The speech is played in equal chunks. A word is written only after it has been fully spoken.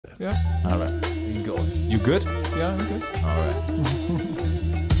Yeah. All right. You go. You good? Yeah, I'm good. All right.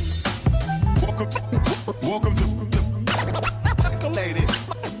 Welcome to thamichaelated.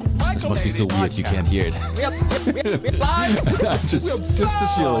 This must be so weird you can't hear it. I'm just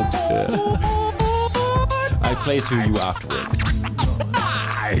chilling. Yeah. I play to you afterwards.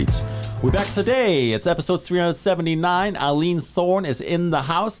 Right. We're back today. It's episode 379. Arlene Thorn is in the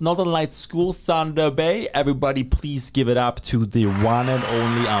house. Northern Lights School, Thunder Bay. Everybody, please give it up to the one and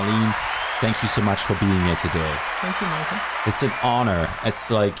only Arlene. Thank you so much for being here today. Thank you, Michael. It's an honor. It's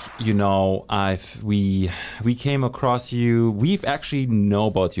like, you know, we came across you. We've actually know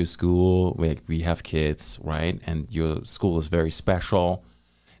about your school. We have kids, right? And your school is very special.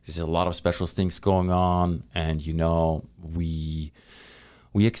 There's a lot of special things going on, and you know, we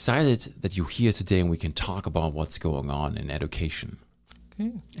excited that you're here today and we can talk about what's going on in education.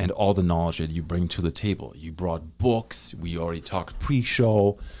 Okay. And all the knowledge that you bring to the table. You brought books. We already talked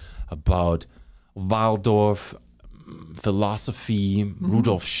pre-show about Waldorf philosophy,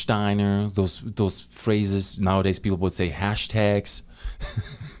 Rudolf Steiner, those phrases. Nowadays people would say hashtags,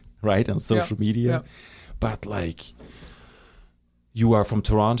 right, on social media. Yeah. But like, you are from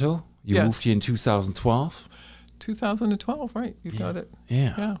Toronto. You moved here in 2012. 2012, right? You got it.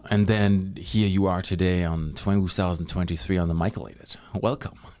 Yeah. And then here you are today on 2023 on thamichaelated.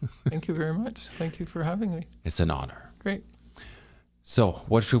 Welcome. Thank you very much. Thank you for having me. It's an honor. Great. So,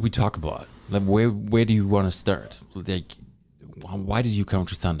 what should we talk about? Like, where do you want to start? Like, why did you come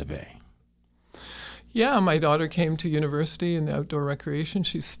to Thunder Bay? Yeah, my daughter came to university in the outdoor recreation.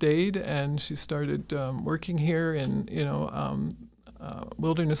 She stayed and she started working here in,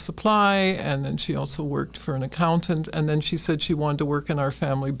 wilderness supply, and then she also worked for an accountant, and then she said she wanted to work in our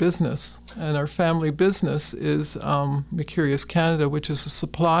family business. And our family business is Mercurius Canada, which is a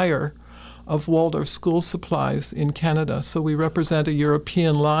supplier of Waldorf school supplies in Canada. So we represent a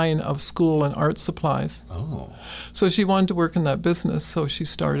European line of school and art supplies. Oh. So she wanted to work in that business, so she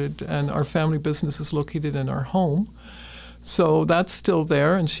started, and our family business is located in our home. So that's still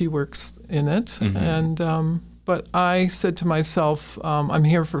there, and she works in it. Mm-hmm. And but I said to myself, I'm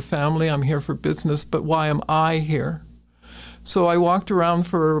here for family, I'm here for business, but why am I here? So I walked around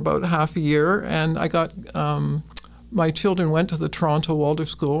for about half a year, and I got, my children went to the Toronto Waldorf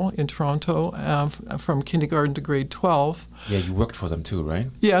School in Toronto from kindergarten to grade 12. Yeah, you worked for them too, right?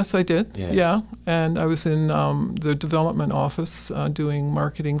 Yes, I did. Yes. Yeah, and I was in the development office doing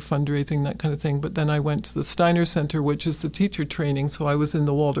marketing, fundraising, that kind of thing. But then I went to the Steiner Center, which is the teacher training. So I was in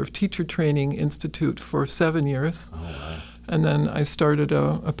the Waldorf Teacher Training Institute for 7 years. Oh, wow. And then I started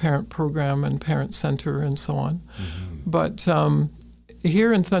a parent program and parent center and so on. Mm-hmm. But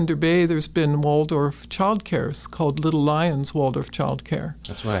here in Thunder Bay, there's been Waldorf childcares called Little Lions Waldorf Childcare.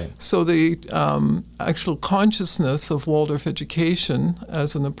 That's right. So the actual consciousness of Waldorf education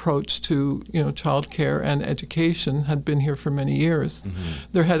as an approach to childcare and education had been here for many years. Mm-hmm.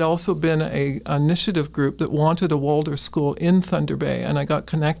 There had also been an initiative group that wanted a Waldorf school in Thunder Bay, and I got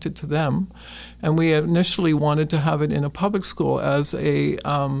connected to them. And we initially wanted to have it in a public school as a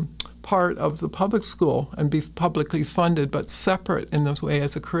part of the public school and be publicly funded, but separate in this way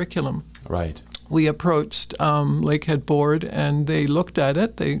as a curriculum. Right. We approached Lakehead Board, and they looked at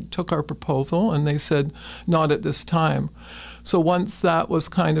it. They took our proposal, and they said, not at this time. So once that was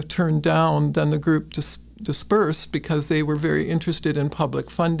kind of turned down, then the group dispersed because they were very interested in public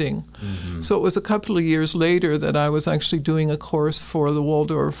funding. Mm-hmm. So it was a couple of years later that I was actually doing a course for the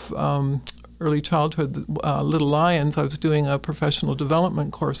Waldorf Early Childhood Little Lions. I was doing a professional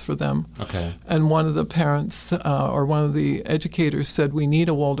development course for them. Okay. And one of the parents or one of the educators said, we need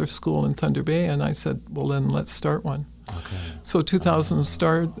a Waldorf school in Thunder Bay. And I said, well, then let's start one. Okay. So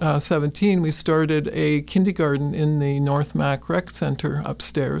 2017, we started a kindergarten in the North Mac Rec Center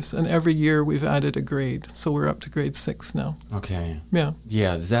upstairs. And every year we've added a grade. So we're up to grade 6 now. Okay. Yeah.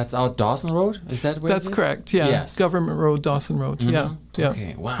 Yeah, that's out Dawson Road? Is that where That's correct, yeah. Yes. Government Road, Dawson Road, Mm-hmm. yeah.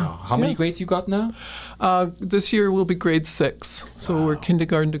 Okay, wow. How many grades you got now? This year will be grade 6. So we're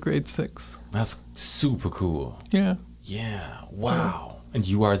kindergarten to grade 6. That's super cool. Yeah. Yeah, wow. And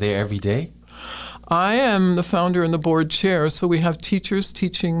you are there every day? I am the founder and the board chair, so we have teachers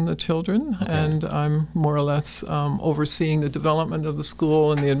teaching the children, and I'm more or less overseeing the development of the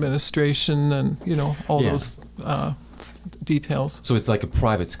school and the administration and, all those details. So it's like a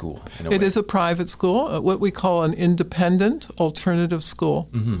private school in a way. It is a private school, what we call an independent alternative school.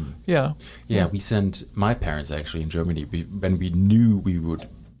 Mm-hmm. Yeah. Yeah, we sent my parents actually in Germany. When we knew we would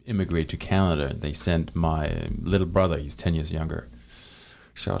immigrate to Canada, they sent my little brother, he's 10 years younger.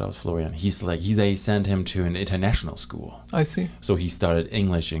 Shout out Florian. They sent him to an international school. I see. So he started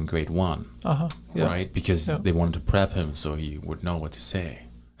English in grade 1. Yeah. Right? Because they wanted to prep him so he would know what to say.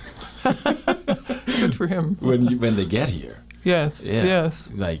 Good for him. when they get here. Yes, Yeah.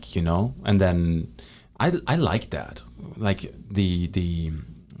 yes. Like, and then I like that. Like the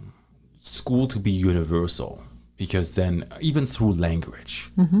school to be universal, because then even through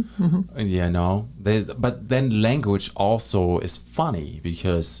language, but then language also is funny,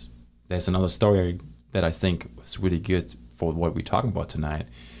 because there's another story that I think was really good for what we're talking about tonight.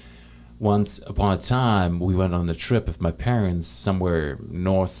 Once upon a time, we went on a trip with my parents somewhere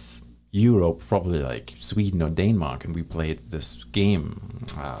North Europe, probably like Sweden or Denmark, and we played this game,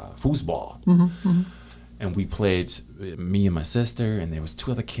 foosball. And we played, me and my sister, and there was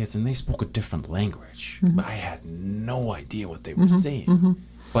 2 other kids, and they spoke a different language. But I had no idea what they were saying.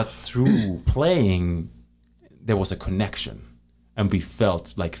 But through playing, there was a connection, and we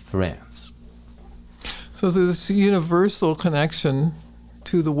felt like friends. So there's this universal connection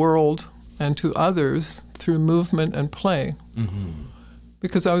to the world and to others through movement and play.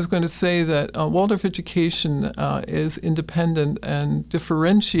 Because I was going to say that Waldorf education is independent and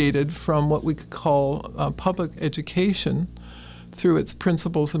differentiated from what we could call public education through its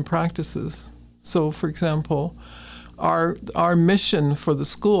principles and practices. So, for example, our mission for the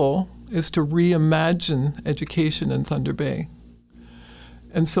school is to reimagine education in Thunder Bay.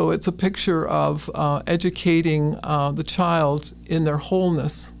 And so it's a picture of educating the child in their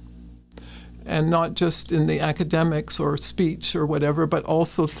wholeness, and not just in the academics or speech or whatever, but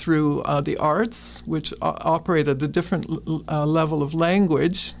also through the arts, which operate at a different level of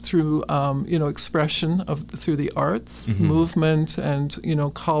language through, expression through the arts, movement and,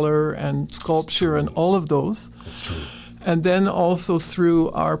 color and sculpture and all of those. That's true. And then also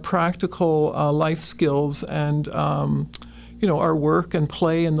through our practical life skills and, our work and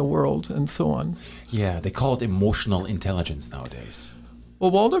play in the world and so on. Yeah, they call it emotional intelligence nowadays. Well,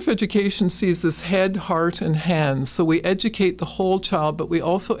 Waldorf education sees this head, heart, and hands. So we educate the whole child, but we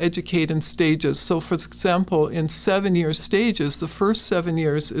also educate in stages. So, for example, in 7-year stages, the first 7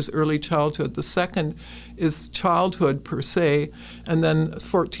 years is early childhood. The second is childhood per se, and then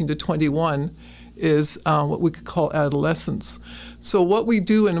 14 to 21 is what we could call adolescence. So what we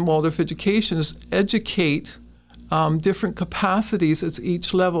do in Waldorf education is educate different capacities at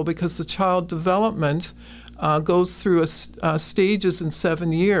each level, because the child development goes through stages in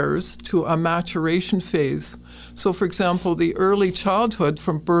 7 years to a maturation phase. So, for example, the early childhood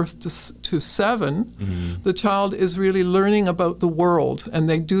from birth to 7, the child is really learning about the world, and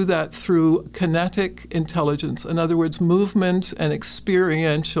they do that through kinetic intelligence. In other words, movement and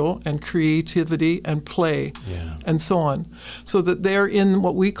experiential and creativity and play, and so on. So that they're in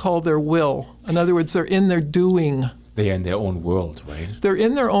what we call their will. In other words, they're in their doing. They are in their own world, right? They're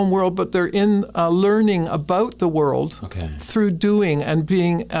in their own world, but they're in learning about the world through doing and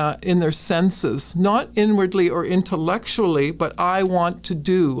being in their senses, not inwardly or intellectually, but I want to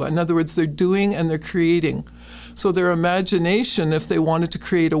do. In other words, they're doing and they're creating. So their imagination, if they wanted to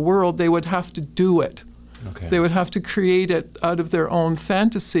create a world, they would have to do it. They would have to create it out of their own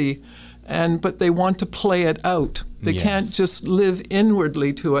fantasy, but they want to play it out. They can't just live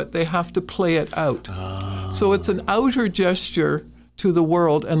inwardly to it. They have to play it out. So it's an outer gesture to the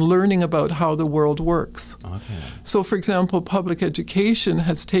world and learning about how the world works. So, for example, public education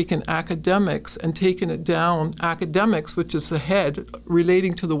has taken academics and taken it down, academics, which is the head,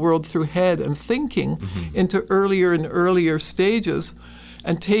 relating to the world through head and thinking, into earlier and earlier stages,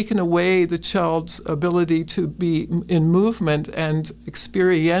 and taken away the child's ability to be in movement and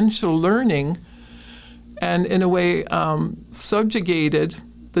experiential learning, and in a way subjugated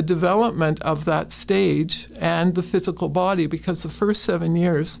the development of that stage and the physical body, because the first 7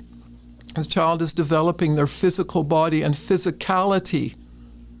 years, the child is developing their physical body and physicality.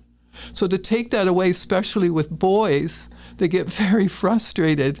 So to take that away, especially with boys, they get very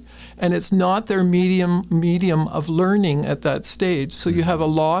frustrated, and it's not their medium of learning at that stage. So you have a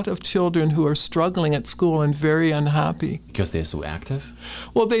lot of children who are struggling at school and very unhappy. Because they're so active?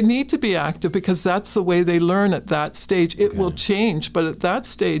 Well, they need to be active because that's the way they learn at that stage. It will change, but at that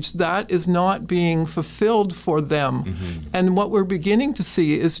stage, that is not being fulfilled for them. And what we're beginning to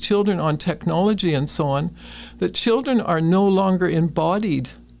see is children on technology and so on, that children are no longer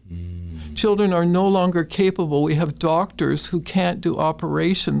embodied. Children are no longer capable. We have doctors who can't do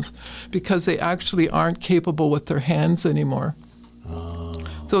operations because they actually aren't capable with their hands anymore.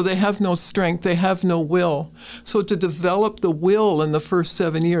 So they have no strength, they have no will. So to develop the will in the first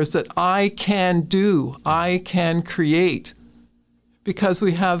 7 years that I can do, I can create, because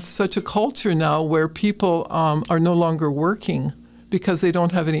we have such a culture now where people are no longer working because they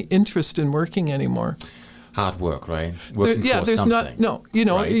don't have any interest in working anymore. Hard work, right? Working for there's something.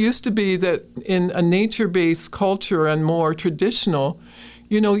 Right? It used to be that in a nature-based culture and more traditional,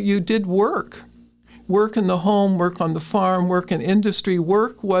 You did work. Work in the home, work on the farm, work in industry.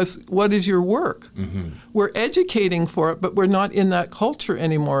 Work was, what is your work? We're educating for it, but we're not in that culture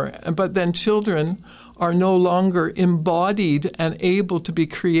anymore. But then children are no longer embodied and able to be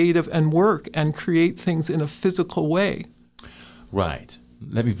creative and work and create things in a physical way. Right.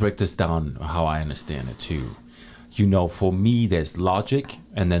 Let me break this down how I understand it too. For me, there's logic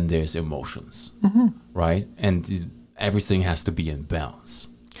and then there's emotions, right? And everything has to be in balance.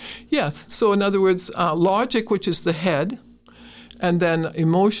 Yes. So in other words, logic, which is the head, and then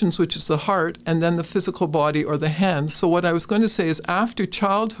emotions, which is the heart, and then the physical body or the hands. So what I was going to say is after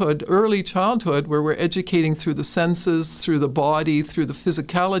childhood, early childhood, where we're educating through the senses, through the body, through the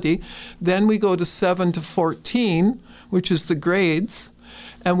physicality, then we go to 7 to 14, which is the grades.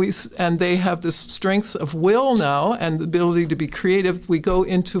 And they have this strength of will now and the ability to be creative. We go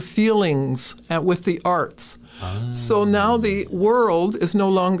into feelings with the arts. So now the world is no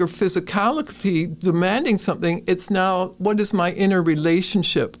longer physicality demanding something. It's now, what is my inner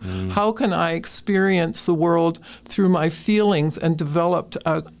relationship? How can I experience the world through my feelings and develop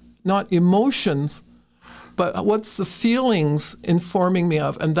not emotions, but what's the feelings informing me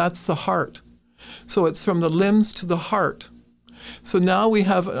of? And that's the heart. So it's from the limbs to the heart. So now we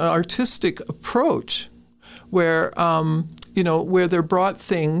have an artistic approach where, where they're brought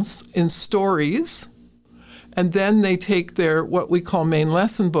things in stories, and then they take their, what we call main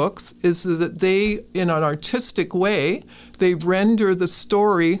lesson books, is that they, in an artistic way, they render the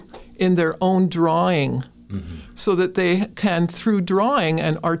story in their own drawing so that they can, through drawing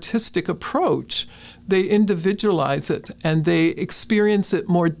and artistic approach, they individualize it and they experience it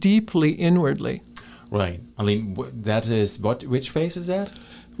more deeply inwardly. Right. Arlene, that is, which phase is that?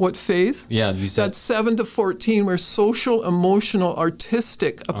 What phase? Yeah, you said. That's 7 to 14, where social, emotional,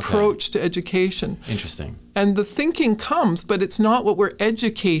 artistic approach to education. Interesting. And the thinking comes, but it's not what we're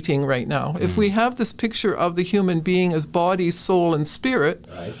educating right now. If we have this picture of the human being as body, soul, and spirit,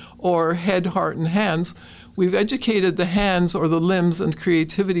 or head, heart, and hands, we've educated the hands or the limbs and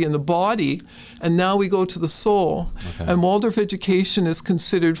creativity in the body, and now we go to the soul. And Waldorf education is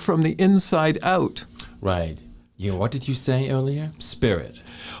considered from the inside out. Right. Yeah, what did you say earlier? Spirit.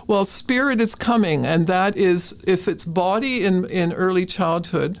 Well, spirit is coming, and that is, if it's body in early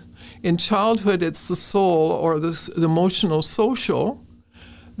childhood, in childhood it's the soul or the emotional social,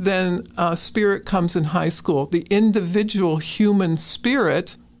 then spirit comes in high school. The individual human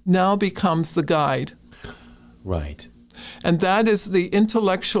spirit now becomes the guide. Right. And that is the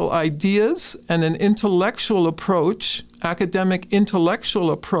intellectual ideas and an intellectual approach, academic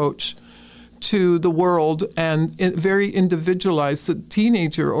intellectual approach to the world, and very individualized. The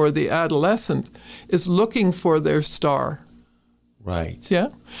teenager or the adolescent is looking for their star. Right. Yeah.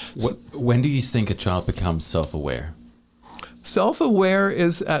 When do you think a child becomes self-aware? Self-aware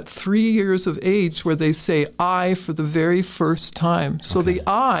is at 3 years of age, where they say I for the very first time. So the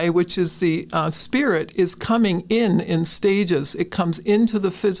I, which is the spirit, is coming in stages. It comes into the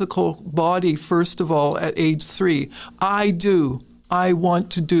physical body, first of all, at age 3. I do. I want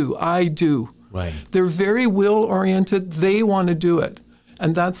to do. I do. Right. They're very will-oriented. They want to do it.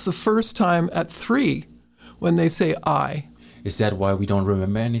 And that's the first time at 3 when they say I. Is that why we don't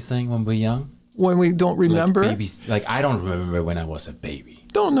remember anything when we're young? When we don't remember? Like babies, like I don't remember when I was a baby.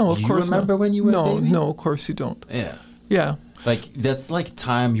 Don't know, of course. You remember when you were a baby? No, of course you don't. Yeah. Yeah. Like that's like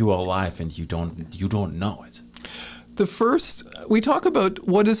time you are alive and you don't know it. The first, we talk about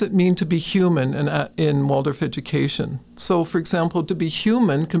what does it mean to be human in Waldorf education. So, for example, to be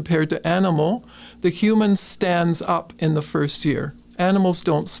human compared to animal, the human stands up in the first year. Animals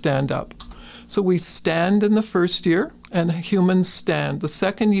don't stand up. So we stand in the first year, and humans stand. The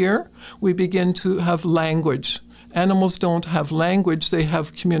second year, we begin to have language. Animals don't have language. They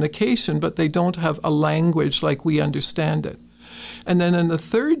have communication, but they don't have a language like we understand it. And then in the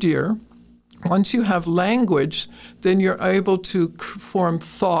third year, once you have language, then you're able to form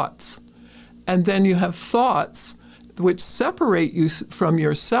thoughts. And then you have thoughts which separate you from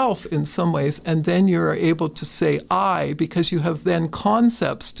yourself in some ways, and then you're able to say I, because you have then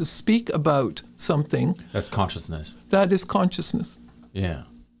concepts to speak about something. That's consciousness. That is consciousness. Yeah.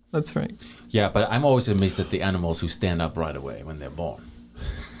 That's right. Yeah, but I'm always amazed at the animals who stand up right away when they're born.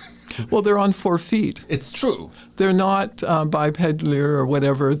 Well, they're on 4 feet. It's true. They're not bipedal or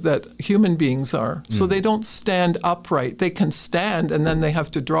whatever that human beings are. So they don't stand upright. They can stand, and then they have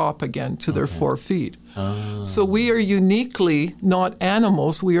to drop again to their 4 feet. So we are uniquely not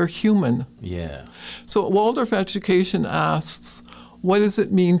animals. We are human. Yeah. So Waldorf education asks, What does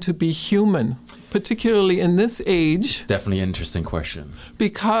it mean to be human, particularly in this age? It's definitely an interesting question.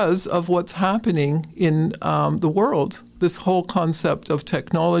 Because of what's happening in the world. This whole concept of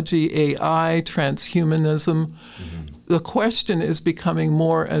technology, AI, transhumanism. The question is becoming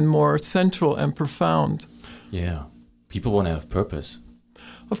more and more central and profound. Yeah. People want to have purpose.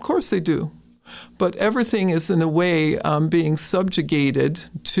 Of course they do. But everything is, in a way, being subjugated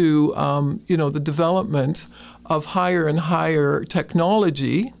to, the development of higher and higher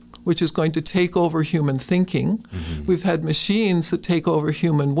technology, which is going to take over human thinking. We've had machines that take over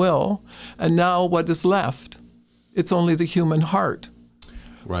human will. And now what is left? It's only the human heart.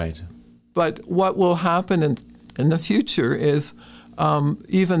 Right. But what will happen in the future is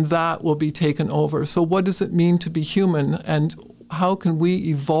even that will be taken over. So what does it mean to be human, and how can we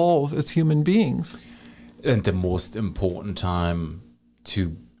evolve as human beings? And the most important time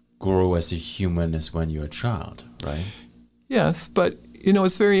to grow as a human is when you're a child, right? Yes, but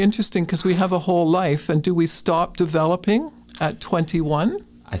it's very interesting because we have a whole life, and do we stop developing at 21?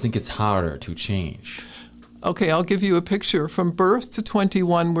 I think it's harder to change. Okay, I'll give you a picture. From birth to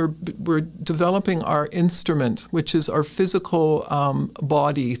 21, we're developing our instrument, which is our physical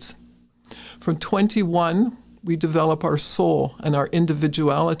bodies. From 21, we develop our soul and our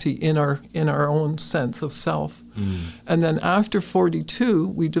individuality in our own sense of self. And then after 42,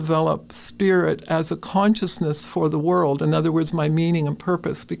 we develop spirit as a consciousness for the world. In other words, my meaning and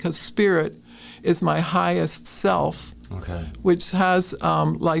purpose, because spirit is my highest self. Okay. Which has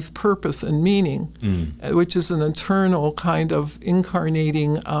life purpose and meaning, which is an eternal kind of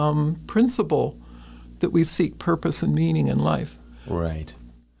incarnating principle that we seek purpose and meaning in life. Right.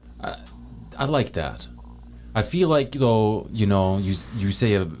 I like that. I feel like, though, you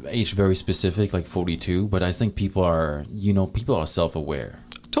say an age very specific, like 42, but I think people are self-aware.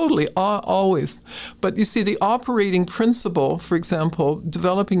 Totally, always. But you see, the operating principle, for example,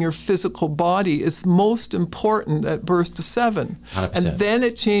 developing your physical body is most important at birth to 7. 100%. And then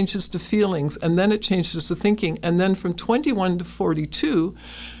it changes to feelings, and then it changes to thinking. And then from 21 to 42,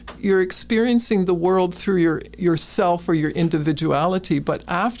 you're experiencing the world through yourself or your individuality. But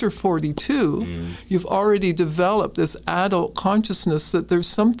after 42, you've already developed this adult consciousness that there's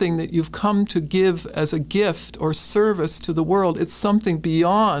something that you've come to give as a gift or service to the world. It's something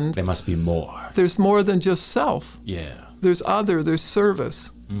beyond. There must be more. There's more than just self. Yeah. There's there's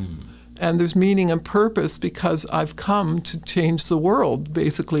service. And there's meaning and purpose because I've come to change the world,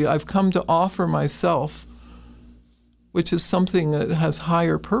 basically. I've come to offer myself, which is something that has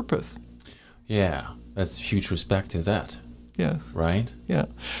higher purpose. Yeah, that's huge respect to that. Yes. Right? Yeah.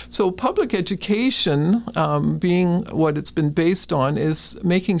 So public education, being what it's been based on, is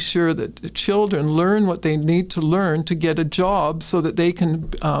making sure that the children learn what they need to learn to get a job so that they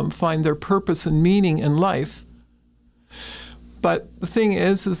can find their purpose and meaning in life. But the thing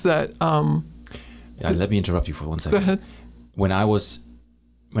is that... let me interrupt you for 1 second. Go ahead. When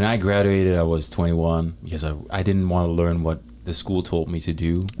I graduated, I was 21 because I didn't want to learn what the school told me to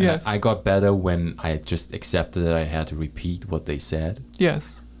do. Yes. I got better when I just accepted that I had to repeat what they said.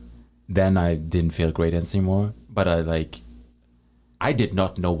 Yes. Then I didn't feel great anymore. But I did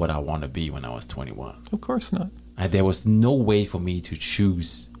not know what I want to be when I was 21. Of course not. There was no way for me to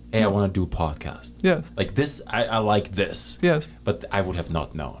choose, hey, I want to do a podcast. Yes. Like this, I like this. Yes. But I would have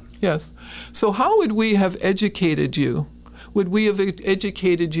not known. Yes. So how would we have educated you? Would we have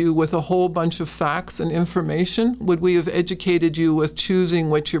educated you with a whole bunch of facts and information? Would we have educated you with choosing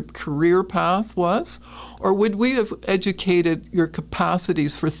what your career path was? Or would we have educated your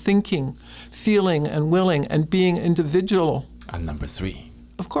capacities for thinking, feeling, and willing, and being individual? And number 3.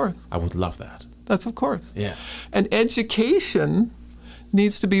 Of course. I would love that. That's of course. Yeah. And education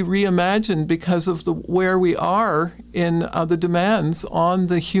needs to be reimagined because of where we are in the demands on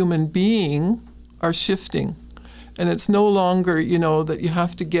the human being are shifting. And it's no longer, that you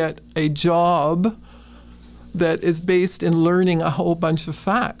have to get a job that is based in learning a whole bunch of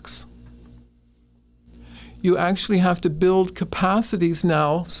facts. You actually have to build capacities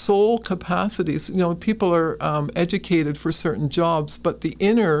now, soul capacities. People are educated for certain jobs, but the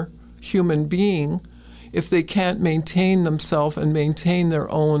inner human being, if they can't maintain themselves and maintain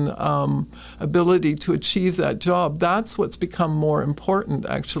their own ability to achieve that job, that's what's become more important,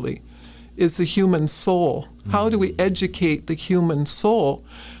 actually, is the human soul. How do we educate the human soul?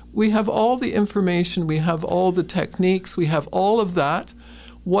 We have all the information, we have all the techniques, we have all of that.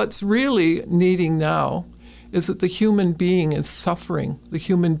 What's really needing now is that the human being is suffering. The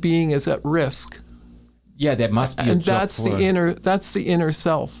human being is at risk. Yeah, that must be a and job that's the inner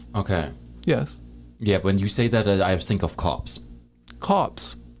self. Okay. Yes. Yeah, when you say that, I think of cops.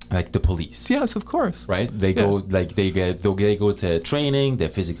 Cops. Like the police. Yes, of course. Right? They go they go to training, they're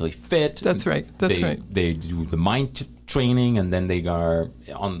physically fit. That's right. They do the mind training, and then they are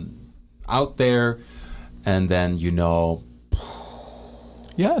out there, and then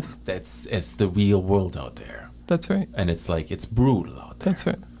Yes. it's the real world out there. That's right. And it's brutal out there. That's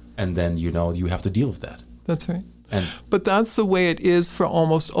right. And then you have to deal with that. That's right. And but that's the way it is for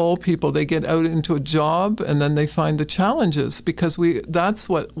almost all people. They get out into a job and then they find the challenges, because that's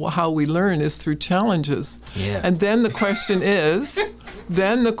how we learn, is through challenges. Yeah. And then the question is,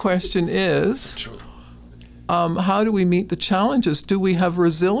 how do we meet the challenges? Do we have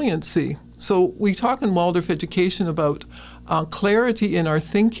resiliency? So we talk in Waldorf education about clarity in our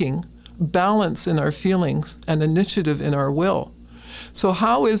thinking, balance in our feelings, and initiative in our will. So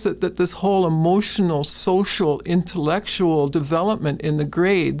how is it that this whole emotional, social, intellectual development in the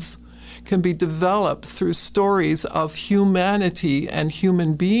grades can be developed through stories of humanity and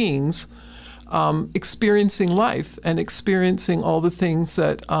human beings experiencing life and experiencing all the things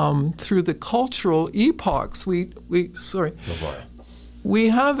that through the cultural epochs we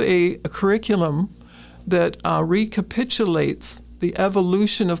have a curriculum that recapitulates the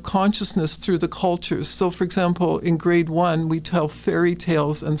evolution of consciousness through the cultures. So, for example, in grade 1, we tell fairy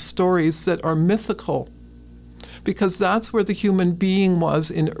tales and stories that are mythical, because that's where the human being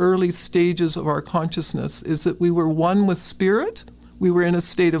was in early stages of our consciousness, is that we were one with spirit, we were in a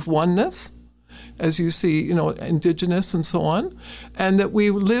state of oneness, as you see, indigenous and so on, and that we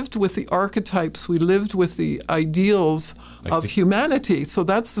lived with the archetypes, we lived with the ideals of humanity. So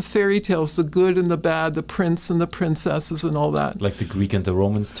that's the fairy tales, the good and the bad, the prince and the princesses and all that. Like the Greek and the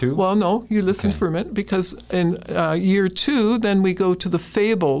Romans too? Well, no, you listen for a minute, because in year 2, then we go to the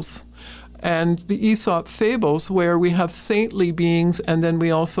fables and the Aesop fables, where we have saintly beings, and then we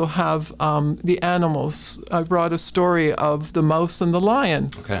also have the animals. I brought a story of the mouse and the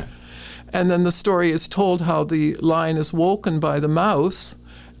lion. Okay. And then the story is told how the lion is woken by the mouse,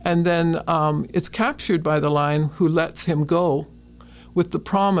 and then it's captured by the lion, who lets him go with the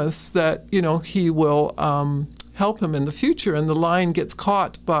promise that, he will help him in the future. And the lion gets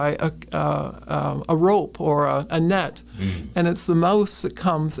caught by a rope or a net, and it's the mouse that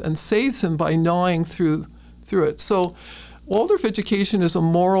comes and saves him by gnawing through it. So Waldorf education is a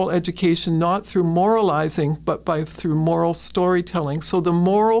moral education, not through moralizing, but through moral storytelling. So the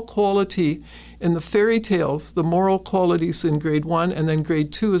moral quality in the fairy tales, the moral qualities in grade 1, and then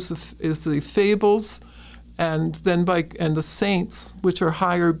grade 2 is the fables, and then and the saints, which are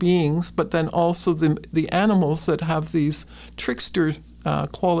higher beings, but then also the animals that have these trickster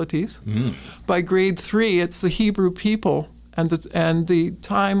qualities. By grade 3, it's the Hebrew people, and the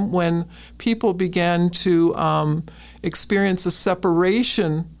time when people began to experience a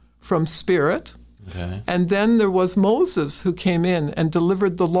separation from spirit. Okay. And then there was Moses, who came in and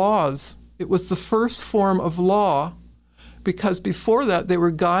delivered the laws. It was the first form of law, because before that they were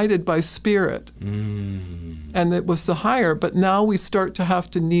guided by spirit. And it was the higher, but now we start to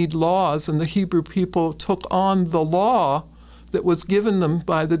have to need laws, and the Hebrew people took on the law that was given them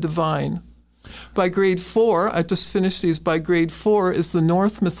by the divine. By grade 4, I just finished these, by grade 4 is the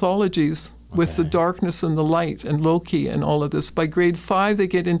Norse mythologies with the darkness and the light and Loki and all of this. By grade 5, they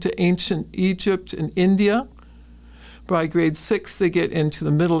get into ancient Egypt and India. By grade 6, they get into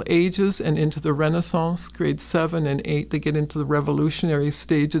the Middle Ages and into the Renaissance. Grade 7 and 8, they get into the revolutionary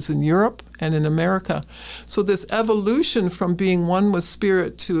stages in Europe and in America. So this evolution from being one with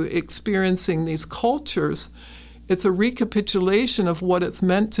spirit to experiencing these cultures, it's a recapitulation of what it's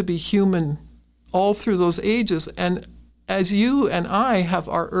meant to be human all through those ages. And as you and I have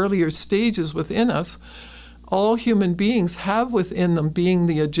our earlier stages within us, all human beings have within them being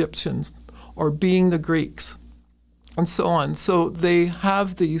the Egyptians or being the Greeks and so on. So they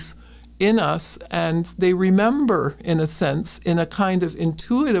have these in us, and they remember, in a sense, in a kind of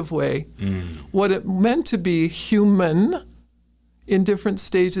intuitive way, what it meant to be human in different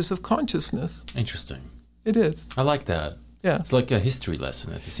stages of consciousness. Interesting. It is. I like that. Yeah. It's like a history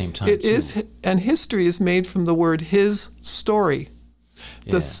lesson at the same time. It is, and history is made from the word his story.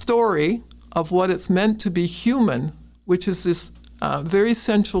 Yeah. The story of what it's meant to be human, which is this very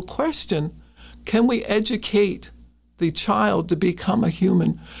central question: can we educate the child to become a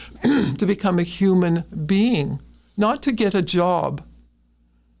human, to become a human being, not to get a job,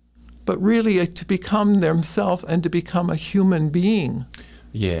 but really to become themselves and to become a human being?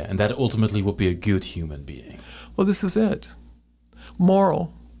 Yeah, and that ultimately would be a good human being. Well, this is it.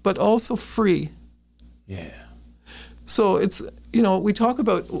 Moral, but also free. Yeah. So it's, we talk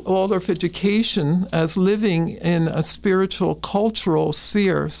about Waldorf education as living in a spiritual, cultural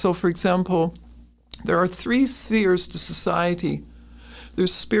sphere. So, for example, there are 3 spheres to society.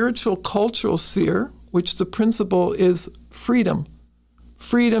 There's spiritual cultural sphere, which the principle is freedom.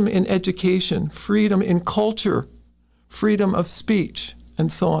 Freedom in education, freedom in culture, freedom of speech,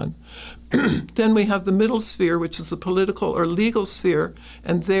 and so on. Then we have the middle sphere, which is the political or legal sphere,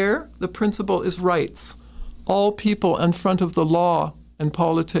 and there the principle is rights. All people in front of the law and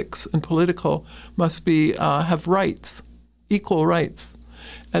politics and political must be have rights, equal rights.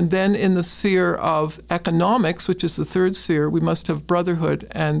 And then in the sphere of economics, which is the third sphere, we must have brotherhood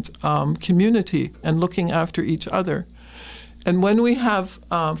and community and looking after each other. And when we have,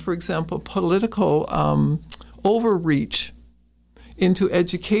 for example, political overreach into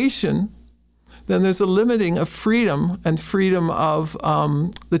education, then there's a limiting of freedom and freedom of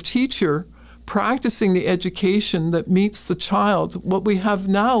the teacher practicing the education that meets the child. What we have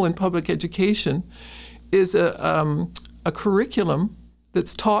now in public education is a curriculum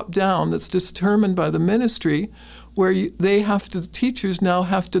that's top down, that's determined by the ministry, where the teachers now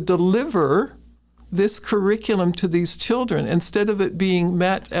have to deliver this curriculum to these children. Instead of it being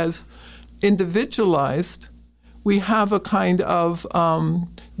met as individualized, we have a kind of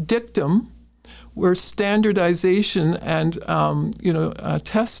dictum where standardization and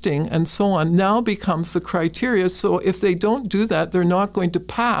testing and so on now becomes the criteria. So if they don't do that, they're not going to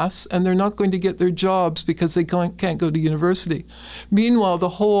pass, and they're not going to get their jobs because they can't go to university. Meanwhile, the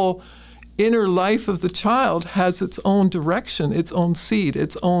whole inner life of the child has its own direction, its own seed,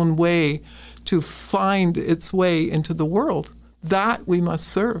 its own way to find its way into the world. That we must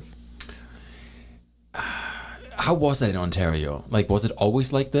serve. How was that in Ontario? Like, was it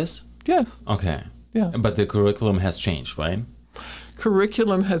always like this? Yes. Okay. Yeah. But the curriculum has changed, right?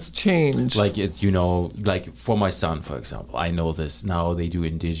 Curriculum has changed. Like, it's, like for my son, for example, I know this now. They do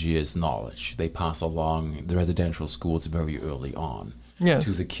indigenous knowledge. They pass along the residential schools very early on. Yes.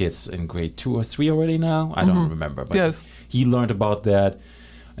 To the kids in grade 2 or 3 already now. I don't remember. But yes. He learned about that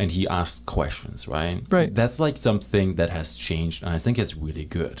and he asked questions, right? Right. That's like something that has changed, and I think it's really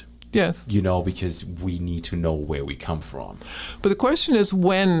good. Yes. Because we need to know where we come from. But the question is,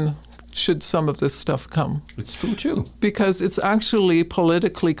 when should some of this stuff come? It's true, too. Because it's actually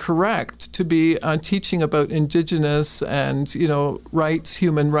politically correct to be teaching about Indigenous and, rights,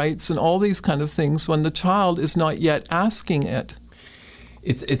 human rights, and all these kind of things when the child is not yet asking it.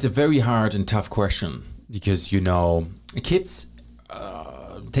 It's a very hard and tough question because, kids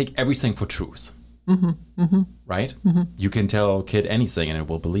take everything for truth. Mm-hmm, mm-hmm. Right? Mm-hmm. You can tell a kid anything and it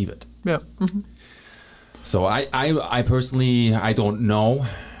will believe it. Yeah. Mm-hmm. So I personally, I don't know,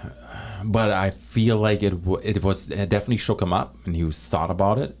 but I feel like it definitely shook him up and he was thought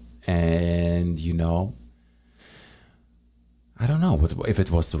about it. And, I don't know if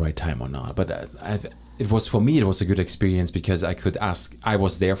it was the right time or not, but for me, it was a good experience because I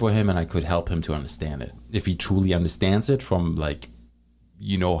was there for him and I could help him to understand it. If he truly understands it from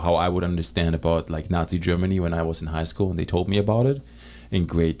how I would understand about Nazi Germany when I was in high school and they told me about it in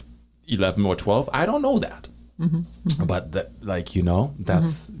grade 11 or 12. I don't know that. Mm-hmm, mm-hmm. But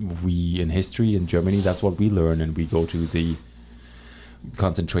that's we in history in Germany, that's what we learn, and we go to the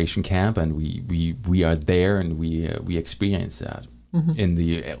concentration camp and we are there and we experience that in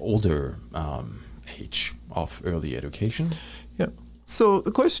the older age of early education. Yeah. So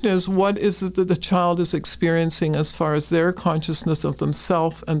the question is, what is it that the child is experiencing as far as their consciousness of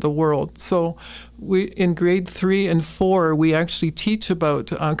themselves and the world? So in grade 3 and 4, we actually teach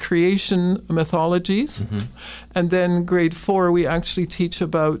about creation mythologies. Mm-hmm. And then grade 4, we actually teach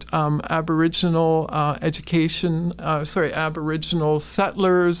about Aboriginal Aboriginal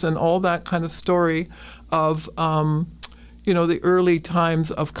settlers and all that kind of story of the early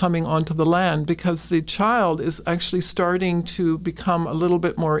times of coming onto the land, because the child is actually starting to become a little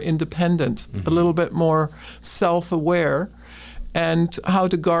bit more independent, a little bit more self-aware, and how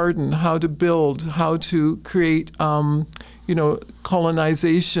to garden, how to build, how to create,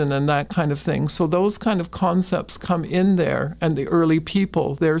 colonization and that kind of thing. So those kind of concepts come in there, and the early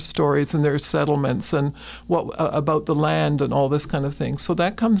people, their stories and their settlements and what about the land and all this kind of thing. So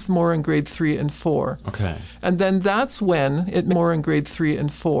that comes more in grade 3 and 4. Okay. And then that's when it more in grade 3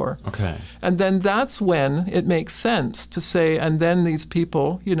 and 4. Okay. And then that's when it makes sense to say, and then these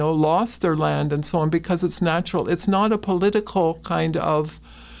people, lost their land and so on, because it's natural. It's not a political kind of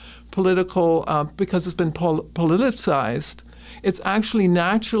because it's been politicized. It's actually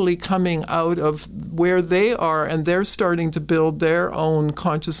naturally coming out of where they are, and they're starting to build their own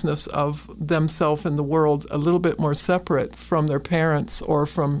consciousness of themselves in the world a little bit more separate from their parents or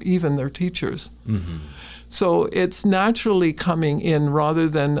from even their teachers. Mm-hmm. So it's naturally coming in rather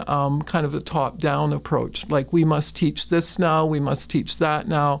than kind of a top-down approach, like we must teach this now, we must teach that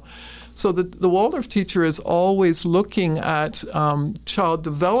now. So the Waldorf teacher is always looking at child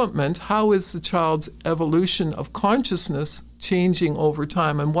development. How is the child's evolution of consciousness changing over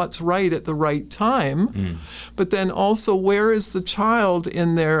time, and what's right at the right time? But then also, where is the child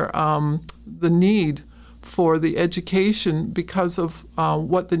in their the need for the education because of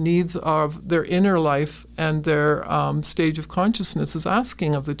what the needs of their inner life and their stage of consciousness is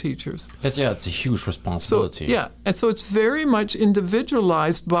asking of the teachers. It's a huge responsibility. So, and so it's very much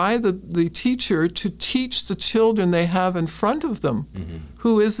individualized by the teacher to teach the children they have in front of them.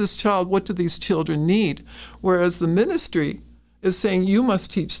 Who is this child? What do these children need? Whereas the ministry is saying, you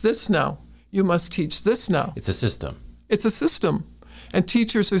must teach this now. You must teach this now. It's a system. It's a system. And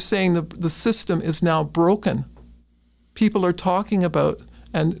teachers are saying the system is now broken. People are talking about,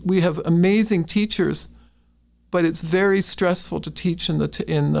 and we have amazing teachers, but it's very stressful to teach in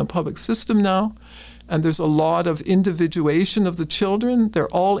the public system now. And there's a lot of individuation of the children. They're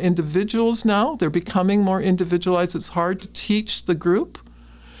all individuals now. They're becoming more individualized. It's hard to teach the group.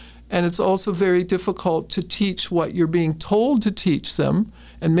 And it's also very difficult to teach what you're being told to teach them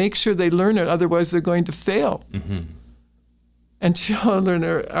and make sure they learn it. Otherwise, they're going to fail. And children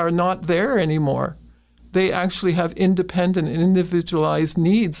are not there anymore. They actually have independent and individualized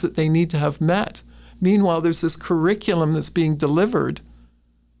needs that they need to have met. Meanwhile, there's this curriculum that's being delivered.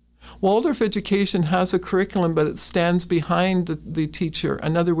 Waldorf education has a curriculum, but it stands behind the teacher.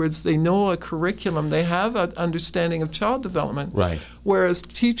 In other words, they know a curriculum. They have an understanding of child development. Right. Whereas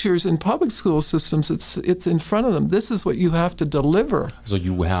teachers in public school systems, it's in front of them. This is what you have to deliver. So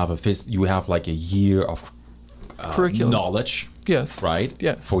you have like a year of curriculum knowledge. Yes. Right?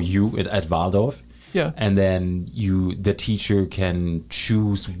 Yes. For you at Waldorf. Yeah. And then the teacher can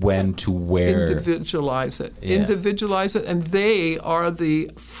choose when to where. Individualize it. Yeah. Individualize it, and they are the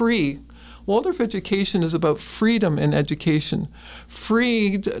free. Waldorf education is about freedom in education.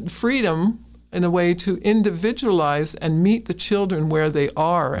 Freedom in a way to individualize and meet the children where they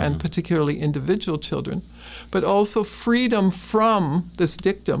are, and particularly individual children, but also freedom from this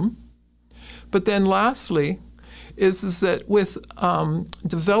dictum. But then lastly, is that with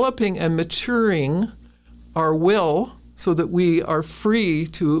developing and maturing our will so that we are free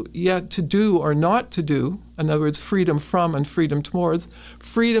to do or not to do, in other words, freedom from and freedom towards,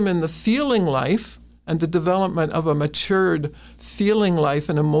 freedom in the feeling life and the development of a matured feeling life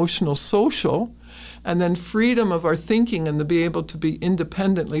and emotional social, and then freedom of our thinking and to be able to be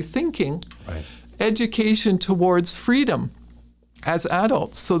independently thinking, right. Education towards freedom as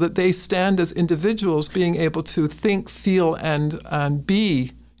adults, so that they stand as individuals being able to think, feel, and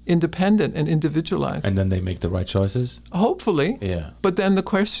be independent and individualized. And then they make the right choices? Hopefully. Yeah. But then the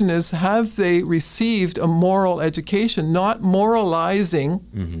question is, have they received a moral education, not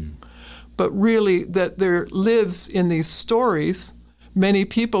moralizing, but really that there lives in these stories many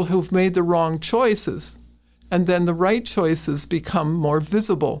people who've made the wrong choices, and then the right choices become more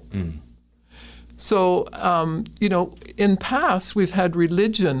visible. So, in past, we've had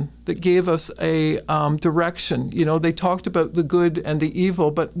religion that gave us a direction. They talked about the good and the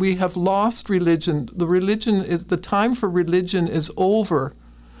evil, but we have lost religion. The time for religion is over.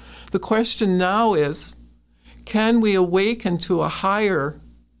 The question now is, can we awaken to a higher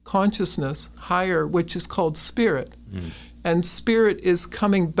consciousness, which is called spirit? And spirit is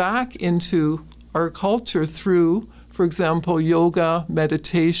coming back into our culture through, for example, yoga,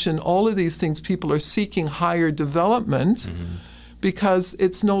 meditation, all of these things. People are seeking higher development because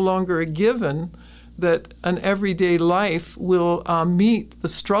it's no longer a given that an everyday life will meet the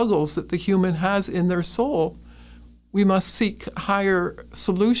struggles that the human has in their soul. We must seek higher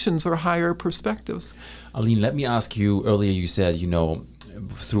solutions or higher perspectives. Arlene, let me ask you, earlier you said,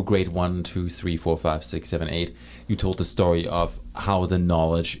 through grade 1, 2, 3, 4, 5, 6, 7, 8, you told the story of how the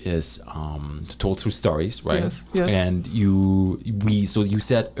knowledge is told through stories, right? Yes. And you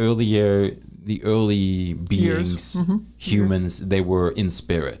said earlier, the early beings, humans, they were in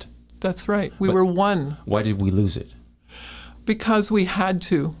spirit. That's right. We were one. Why did we lose it? Because we had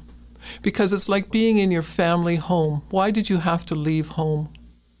to. Because it's like being in your family home. Why did you have to leave home?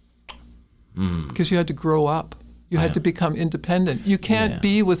 Because you had to grow up. You had to become independent. You can't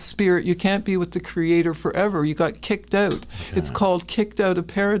be with spirit. You can't be with the Creator forever. You got kicked out. Okay. It's called kicked out of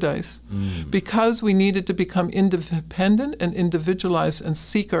paradise. Because we needed to become independent and individualized and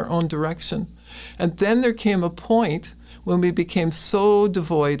seek our own direction. And then there came a point when we became so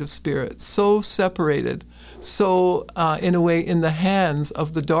devoid of spirit, so separated, so in a way in the hands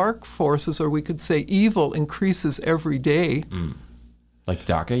of the dark forces, or we could say evil increases every day. Like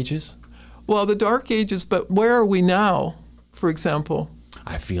Dark Ages? Well, the Dark Ages, but where are we now, for example?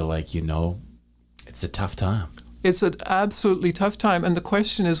 I feel like, it's a tough time. It's an absolutely tough time. And the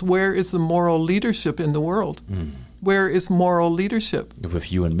question is, where is the moral leadership in the world? Where is moral leadership?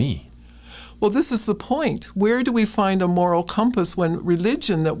 With you and me. Well, this is the point. Where do we find a moral compass when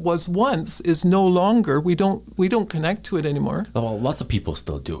religion that was once is no longer? We don't connect to it anymore. Well, lots of people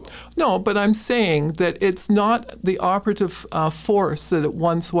still do. No, but I'm saying that it's not the operative force that it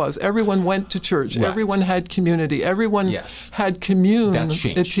once was. Everyone went to church. Right. Everyone had community. Everyone Yes. had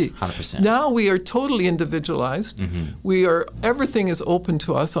community. That changed, 100%. Now we are totally individualized. Everything is open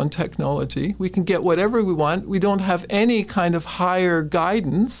to us on technology. We can get whatever we want. We don't have any kind of higher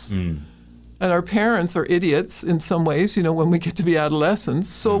guidance. And our parents are idiots in some ways, when we get to be adolescents.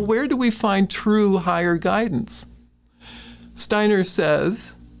 So where do we find true higher guidance? Steiner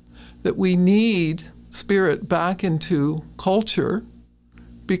says that we need spirit back into culture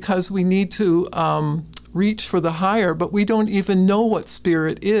because we need to reach for the higher, but we don't even know what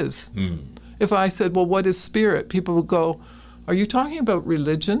spirit is. If I said, well, what is spirit? People would go, are you talking about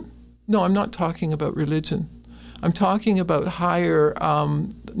religion? No, I'm not talking about religion. I'm talking about higher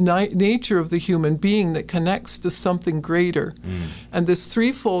nature of the human being that connects to something greater. And this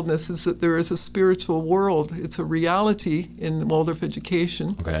threefoldness is that there is a spiritual world. It's a reality in Waldorf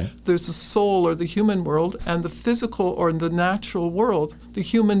education. Okay. There's the soul or the human world and the physical or the natural world. The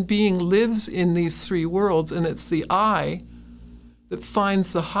human being lives in these three worlds, and it's the I that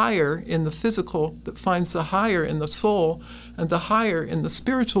finds the higher in the physical, that finds the higher in the soul, and the higher in the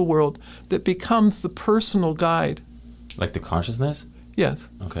spiritual world that becomes the personal guide. Like the consciousness? Yes.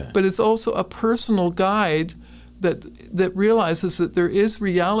 Okay. But it's also a personal guide that realizes that there is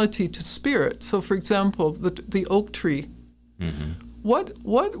reality to spirit. So, for example, the oak tree. What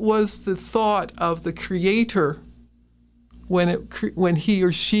was the thought of the creator when he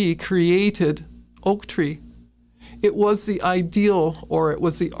or she created oak tree? It was the ideal, or it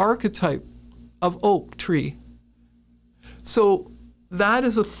was the archetype of oak tree. So that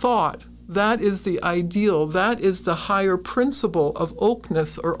is a thought. That is the ideal. That is the higher principle of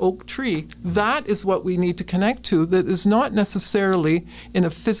oakness or oak tree. That is what we need to connect to. That is not necessarily in a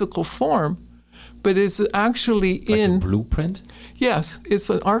physical form, but is actually Like in a blueprint? Yes, it's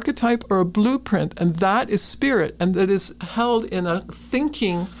an archetype or a blueprint, and that is spirit, and that is held in a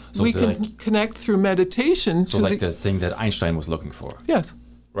thinking. So we can like- connect through meditation So to like this thing that Einstein was looking for, Yes,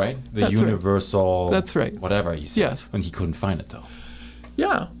 right? The That's right. universal, That's right. whatever he said. Yes. And he couldn't find it though.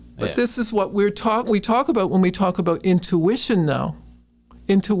 yeah. But Yeah. this is what we talk about when we talk about intuition now.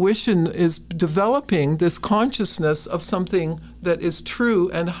 Intuition is developing this consciousness of something that is true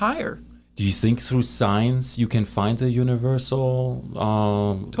and higher. Do you think through science you can find the universal?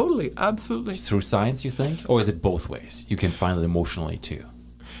 Totally, absolutely. Through science, you think? Or is it both ways? You can find it emotionally too.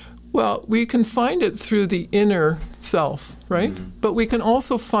 Well, we can find it through the inner self, right? But we can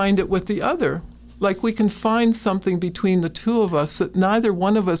also find it with the other. Like we can find something between the two of us that neither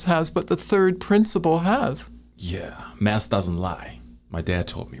one of us has, but the third principle has. Yeah, math doesn't lie. My dad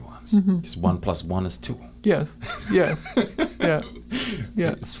told me once. 'Cause 1 + 1 is 2. Yes, yes, yeah,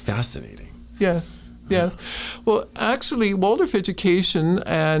 yeah. It's fascinating. Yes, yes. Well, actually, Waldorf education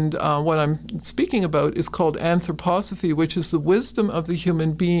and what I'm speaking about is called anthroposophy, which is the wisdom of the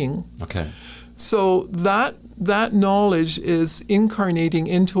human being. Okay. So that knowledge is incarnating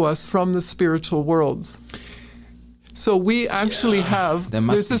into us from the spiritual worlds. So we actually have, there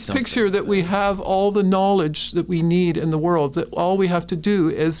must there's be this something picture that we have all the knowledge that we need in the world, that all we have to do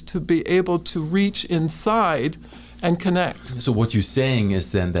is to be able to reach inside and connect. So what you're saying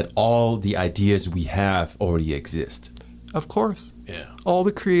is then that all the ideas we have already exist. Of course. Yeah. All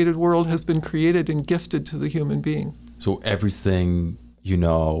the created world has been created and gifted to the human being. So everything,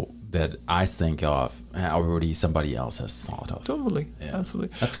 that I think of, already somebody else has thought of. Totally, Yeah.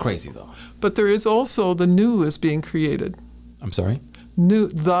 absolutely. That's crazy though. But there is also the new is being created. I'm sorry?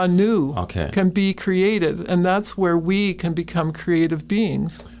 The new Okay. can be created, and that's where we can become creative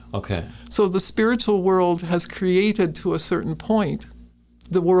beings. Okay. So the spiritual world has created to a certain point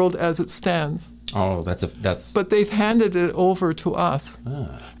the world as it stands, Oh, that's but they've handed it over to us.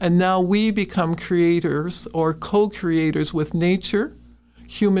 And now we become creators or co-creators with nature,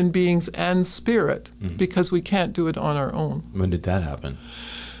 human beings, and spirit, because we can't do it on our own. When did that happen?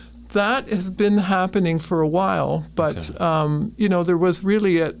 That has been happening for a while, but there was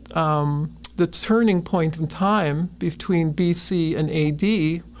really the turning point in time between BC and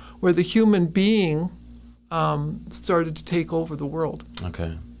AD, where the human being started to take over the world,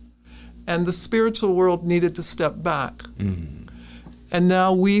 Okay. and the spiritual world needed to step back. And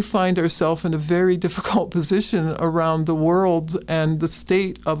now we find ourselves in a very difficult position around the world and the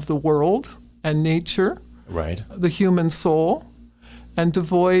state of the world and nature, Right. the human soul, and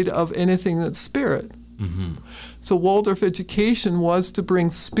devoid of anything that's spirit. So Waldorf education was to bring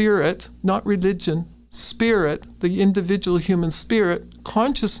spirit, not religion, spirit, the individual human spirit,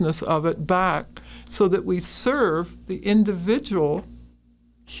 consciousness of it back so that we serve the individual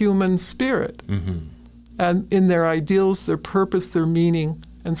human spirit and in their ideals, their purpose, their meaning,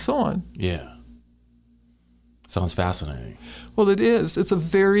 and so on. Yeah. Sounds fascinating. Well, it is. It's a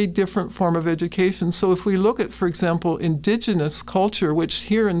very different form of education. So if we look at, for example, indigenous culture, which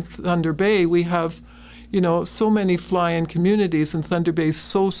here in Thunder Bay we have, so many fly-in communities, and Thunder Bay is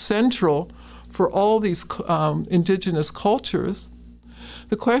so central for all these indigenous cultures.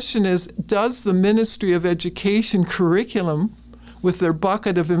 The question is, does the Ministry of Education curriculum, with their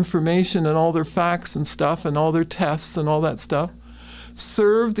bucket of information and all their facts and stuff and all their tests and all that stuff,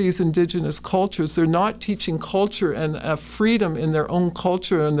 serve these indigenous cultures? They're not teaching culture and freedom in their own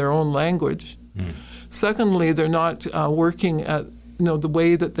culture and their own language. Secondly, they're not working at the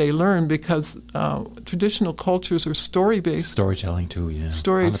way that they learn, because traditional cultures are story-based. Storytelling too, yeah.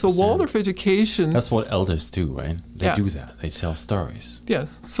 Stories. So 100%. Waldorf education... That's what elders do, right? They Yeah. do that. They tell stories.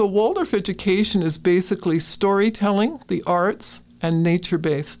 Yes. So Waldorf education is basically storytelling, the arts, and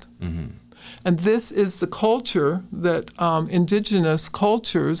nature-based. And this is the culture that indigenous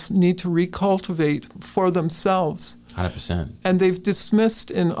cultures need to recultivate for themselves. 100%. And they've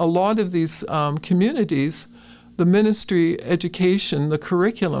dismissed in a lot of these communities the ministry education, the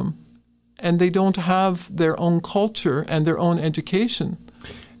curriculum, and they don't have their own culture and their own education.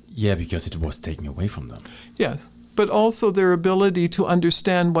 Yeah, because it was taken away from them. Yes, but also their ability to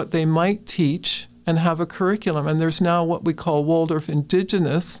understand what they might teach and have a curriculum. And there's now what we call Waldorf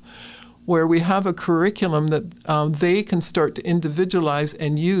Indigenous, where we have a curriculum that they can start to individualize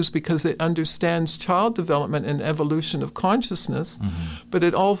and use because it understands child development and evolution of consciousness, but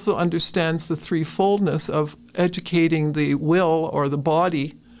it also understands the threefoldness of educating the will or the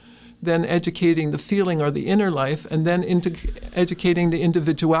body, then educating the feeling or the inner life, and then educating the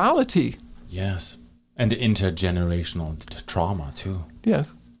individuality. Yes. And the intergenerational trauma too.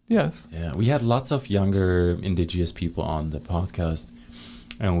 Yes, yes. Yeah, we had lots of younger indigenous people on the podcast.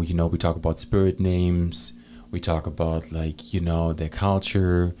 And we talk about spirit names, we talk about their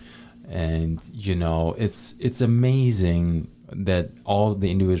culture, and it's amazing that all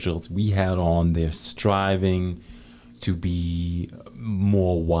the individuals we had on, they're striving to be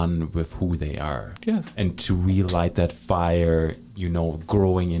more one with who they are. Yes. And to relight that fire,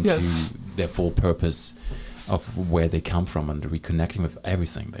 growing into Yes. their full purpose of where they come from and reconnecting with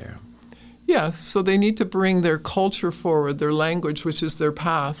everything there. Yes, so they need to bring their culture forward, their language, which is their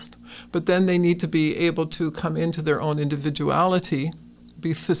past, but then they need to be able to come into their own individuality,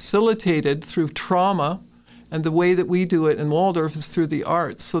 be facilitated through trauma, and the way that we do it in Waldorf is through the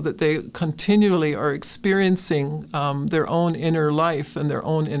arts, so that they continually are experiencing their own inner life and their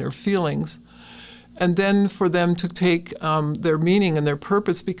own inner feelings, and then for them to take their meaning and their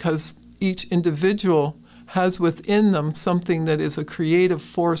purpose, because each individual has within them something that is a creative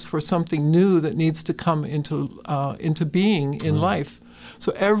force for something new that needs to come into being in life.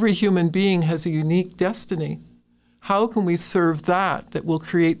 So every human being has a unique destiny. How can we serve that will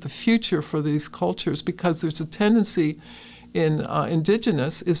create the future for these cultures? Because there's a tendency in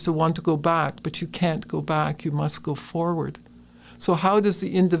indigenous is to want to go back, but you can't go back. You must go forward. So how does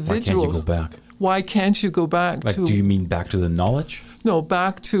the individuals... Why can't you go back? Why can't you go back to... Do you mean back to the knowledge? No,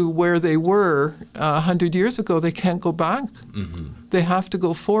 back to where they were 100 years ago. They can't go back. They have to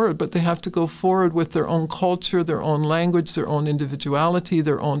go forward, but they have to go forward with their own culture, their own language, their own individuality,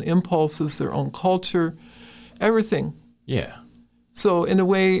 their own impulses, their own culture, everything. Yeah. So in a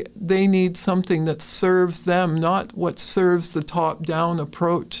way, they need something that serves them, not what serves the top-down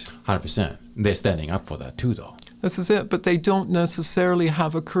approach. 100%. They're standing up for that too, though. This is it, but they don't necessarily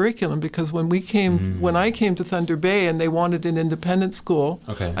have a curriculum, because when I came to Thunder Bay and they wanted an independent school,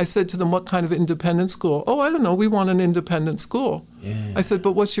 Okay. I said to them, what kind of independent school? Oh, I don't know, we want an independent school. Yeah. I said,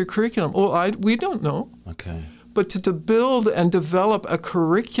 but what's your curriculum? Oh, we don't know. Okay. But to build and develop a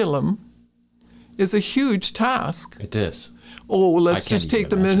curriculum is a huge task. It is. Oh, well, let's can't just even take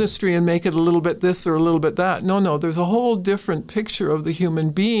the imagine. ministry and make it a little bit this or a little bit that. No, there's a whole different picture of the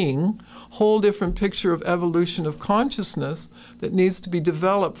human being, whole different picture of evolution of consciousness that needs to be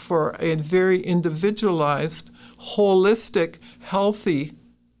developed for a very individualized, holistic, healthy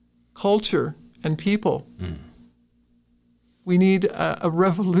culture and people. We need a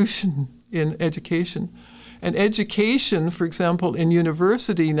revolution in education. And education, for example, in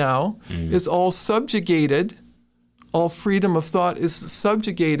university now is all subjugated. All freedom of thought is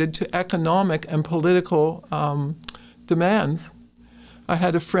subjugated to economic and political demands. I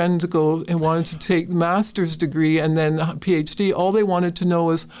had a friend go and wanted to take the master's degree and then a PhD. All they wanted to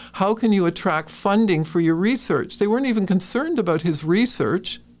know is, how can you attract funding for your research? They weren't even concerned about his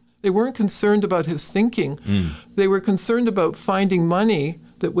research. They weren't concerned about his thinking. They were concerned about finding money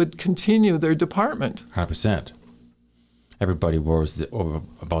that would continue their department. 100%. Everybody worries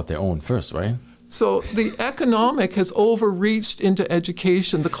about their own first, right? So the economic has overreached into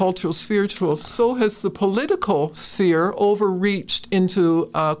education, the cultural, spiritual. So has the political sphere overreached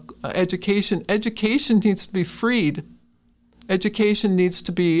into education. Education needs to be freed. Education needs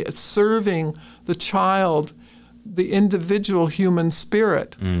to be serving the child, the individual human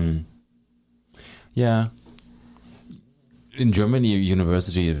spirit. Yeah. In Germany,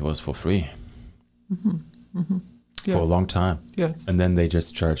 university, it was for free. Yes. For a long time. Yes. And then they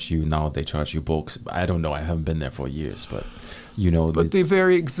just charge you, now they charge you books. I don't know, I haven't been there for years, but you know. But the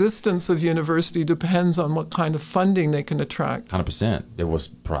very existence of university depends on what kind of funding they can attract. 100%. It was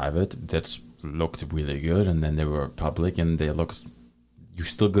private, that looked really good, and then they were public, and they looked, you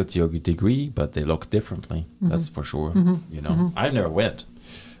still got your degree, but they look differently. That's for sure. You know, I never went.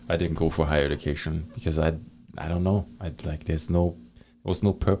 I didn't go for higher education because I don't know. There was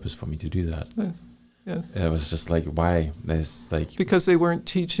no purpose for me to do that. Yes. Yes. It was just like, why? There's like, because they weren't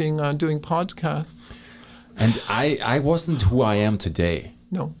teaching doing podcasts. and I wasn't who I am today.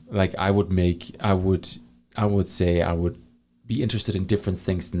 No. Like I would say I would be interested in different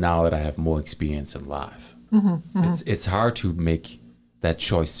things now that I have more experience in life. It's hard to make that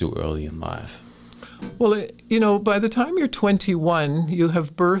choice so early in life. Well, you know, by the time you're 21, you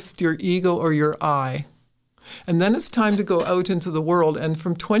have birthed your ego or your I. And then it's time to go out into the world. And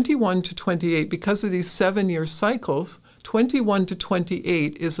from 21 to 28, because of these 7-year cycles, 21 to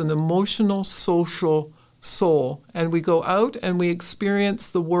 28 is an emotional, social soul. And we go out and we experience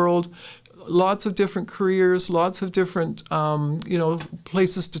the world, lots of different careers, lots of different,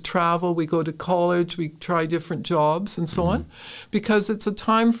 places to travel. We go to college, we try different jobs and so on, because it's a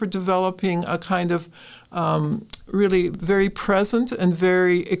time for developing a kind of really very present and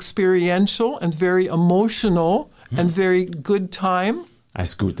very experiential and very emotional and very good time. I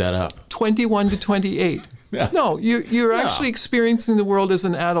screwed that up. 21 to 28. Yeah. No, you're actually experiencing the world as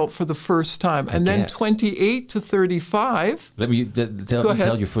an adult for the first time. And then guess. 28 to 35. Let me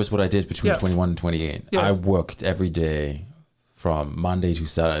tell you first what I did between 21 and 28. Yes. I worked every day from Monday to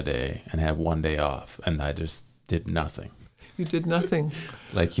Saturday and had one day off. And I just did nothing. You did nothing.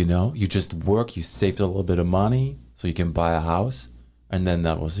 Like, you just work, you saved a little bit of money so you can buy a house. And then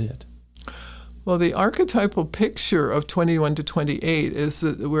that was it. Well, the archetypal picture of 21 to 28 is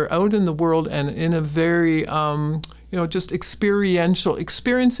that we're out in the world and in a very, just experiential,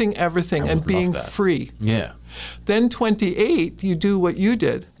 experiencing everything and being free. Yeah. Then 28, you do what you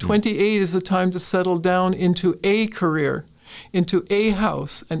did. 28 is a time to settle down into a career, into a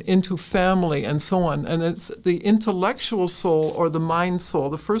house, and into family, and so on. And it's the intellectual soul or the mind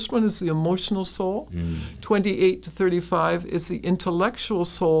soul. The first one is the emotional soul. 28 to 35 is the intellectual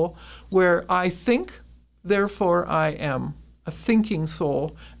soul, where I think, therefore I am. A thinking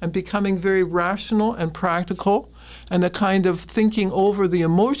soul, and becoming very rational and practical, and a kind of thinking over the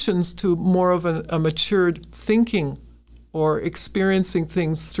emotions to more of a matured thinking, or experiencing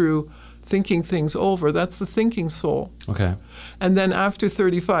things through thinking things over. That's the thinking soul. Okay. And then after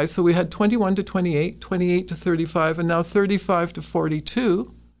 35, so we had 21 to 28, 28 to 35, and now 35 to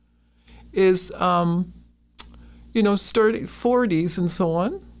 42 is, starting 40s and so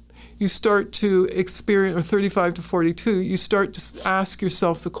on. You start to experience, or 35 to 42, you start to ask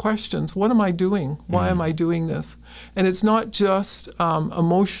yourself the questions. What am I doing? Why am I doing this? And it's not just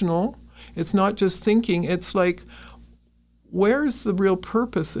emotional. It's not just thinking. It's like, where's the real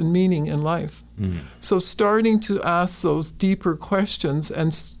purpose and meaning in life? So starting to ask those deeper questions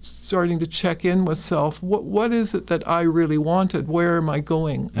and starting to check in with self, what is it that I really wanted? Where am I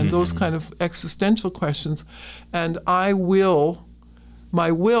going? And those kind of existential questions. And my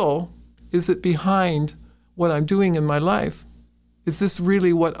will, is it behind what I'm doing in my life? Is this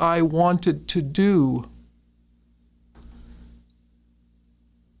really what I wanted to do?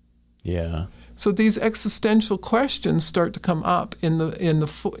 Yeah. So these existential questions start to come up in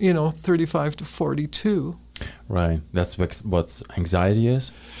the 35 to 42. Right. That's what anxiety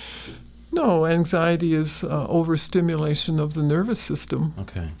is? No, anxiety is overstimulation of the nervous system.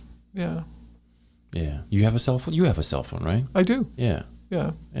 Okay. Yeah. Yeah. You have a cell phone? You have a cell phone, right? I do. Yeah.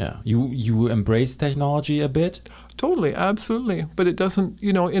 Yeah. Yeah. You embrace technology a bit? Totally, absolutely. But it doesn't,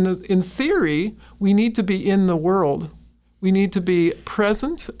 in theory, we need to be in the world. We need to be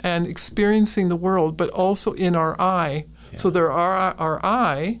present and experiencing the world, but also in our I. Yeah. So there are our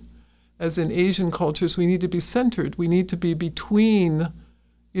I, as in Asian cultures, we need to be centered. We need to be between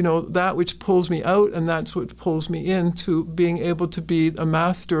that which pulls me out, and that's what pulls me into being able to be a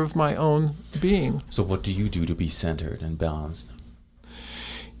master of my own being. So what do you do to be centered and balanced?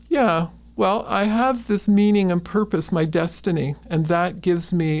 Yeah, well, I have this meaning and purpose, my destiny, and that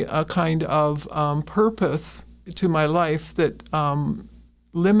gives me a kind of purpose to my life that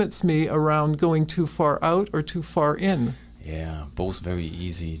limits me around going too far out or too far in. Yeah, both very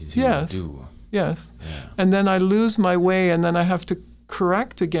easy to do. Yes. Yeah. And then I lose my way, and then I have to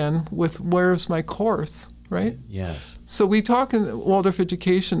correct again with where's my course, right? Yes. So we talk in Waldorf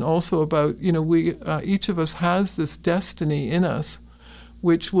education also about, we each of us has this destiny in us,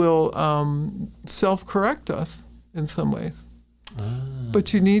 which will self-correct us in some ways.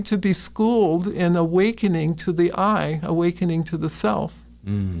 But you need to be schooled in awakening to the I, awakening to the self,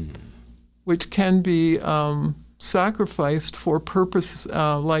 which can be sacrificed for purpose,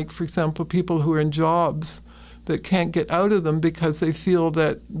 like, for example, people who are in jobs that can't get out of them because they feel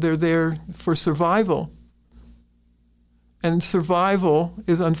that they're there for survival. And survival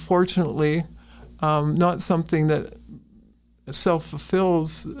is unfortunately not something that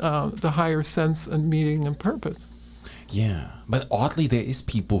self-fulfills the higher sense and meaning and purpose. Yeah, but oddly there is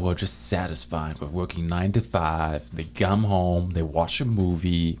people who are just satisfied with working 9 to 5. They come home, they watch a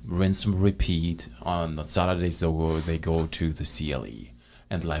movie, rinse and repeat. On Saturdays they go to the CLE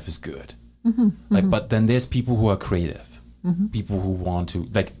and life is good. But then there's people who are creative, people who want to,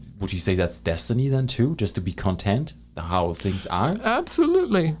 would you say that's destiny then too, just to be content how things are?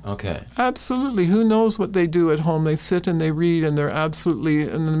 Absolutely. Okay. Absolutely. Who knows what they do at home? They sit and they read, and they're absolutely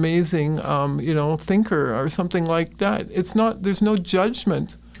an amazing, thinker or something like that. It's not. There's no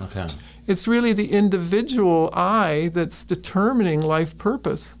judgment. Okay. It's really the individual I that's determining life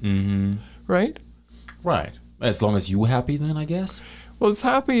purpose. Right. Right. As long as you're happy, then I guess. Well, it's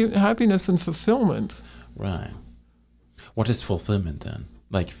happiness and fulfillment. Right. What is fulfillment then?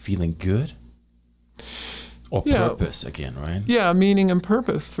 Like feeling good? Or purpose again, right? Yeah, meaning and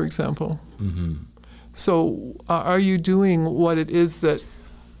purpose, for example. So are you doing what it is that,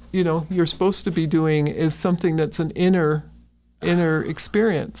 you're supposed to be doing is something that's an inner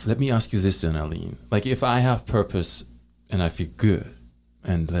experience? Let me ask you this then, Arlene. Like if I have purpose and I feel good,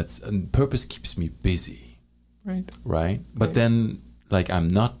 and purpose keeps me busy. Right. Right? But then, I'm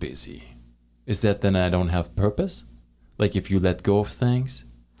not busy. Is that then I don't have purpose? Like if you let go of things?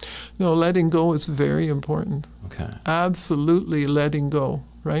 No, letting go is very important. Okay. Absolutely letting go,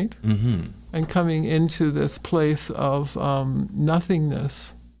 right? And coming into this place of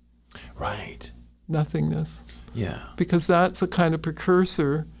nothingness. Right. Nothingness. Yeah. Because that's a kind of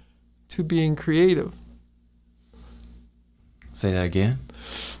precursor to being creative. Say that again?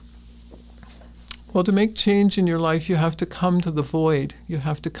 Well, to make change in your life, you have to come to the void. You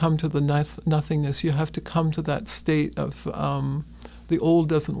have to come to the nothingness. You have to come to that state of the old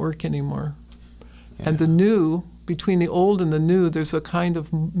doesn't work anymore. Yeah. And the new, between the old and the new, there's a kind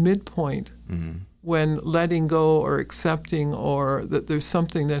of midpoint when letting go or accepting or that there's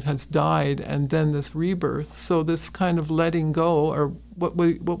something that has died and then this rebirth. So this kind of letting go, or what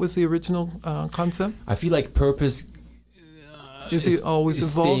was the original concept? I feel like purpose is always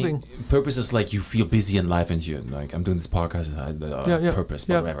evolving. Purpose is like you feel busy in life and you're like, I'm doing this podcast, purpose,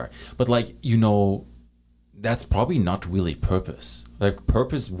 whatever. But that's probably not really purpose. Like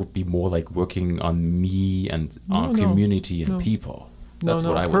purpose would be more like working on me and on community and people. That's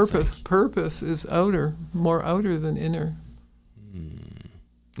what I would think. Purpose is outer, more outer than inner.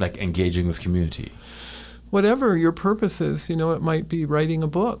 Like engaging with community. Whatever your purpose is, it might be writing a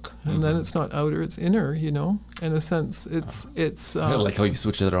book, and then it's not outer, it's inner, In a sense, it's. I like how you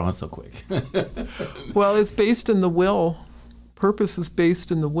switch it around so quick. Well, it's based in the will. Purpose is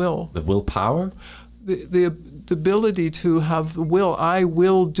based in the will. The willpower? The ability to have the will. I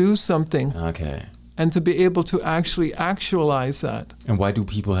will do something. Okay. And to be able to actually actualize that. And why do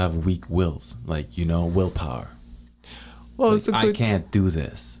people have weak wills? Willpower. Well, it's I can't do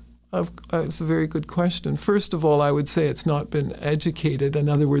this. It's a very good question. First of all, I would say it's not been educated, in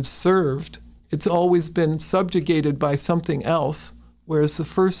other words, served. It's always been subjugated by something else, whereas the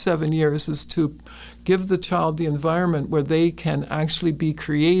first 7 years is to give the child the environment where they can actually be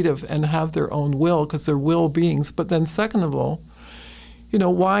creative and have their own will, because they're will beings. But then second of all,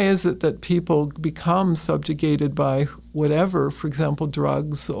 why is it that people become subjugated by whatever, for example,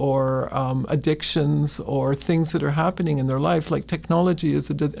 drugs or addictions or things that are happening in their life? Like technology is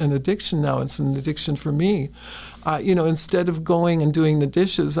an addiction now. It's an addiction for me. Instead of going and doing the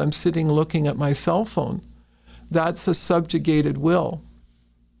dishes, I'm sitting looking at my cell phone. That's a subjugated will.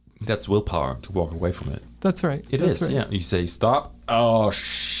 That's willpower to walk away from it. That's right. It is. Right. Yeah. You say stop. Oh,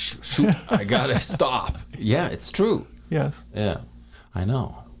 shoot! I gotta stop. Yeah, it's true. Yes. Yeah. I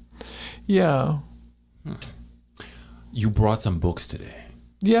know. Yeah. You brought some books today.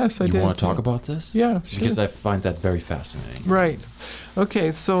 Yes, I did. You want to talk about this? Yeah, sure. Because I find that very fascinating. Right.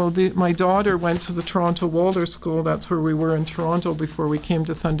 Okay, so my daughter went to the Toronto Waldorf School. That's where we were in Toronto before we came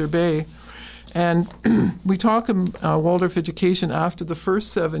to Thunder Bay. And we talk Waldorf education after the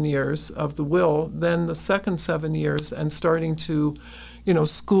first 7 years of the will, then the second 7 years, and starting to,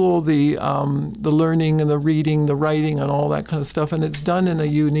 school the learning and the reading, the writing, and all that kind of stuff. And it's done in a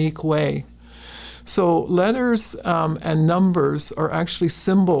unique way. So letters and numbers are actually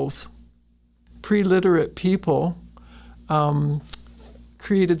symbols. Pre-literate people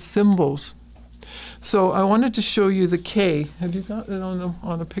created symbols. So I wanted to show you the K. Have you got it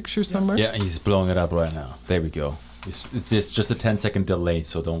on a picture somewhere? Yeah, he's blowing it up right now. There we go. It's just a 10-second delay,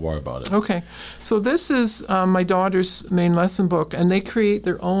 so don't worry about it. Okay. So this is my daughter's main lesson book, and they create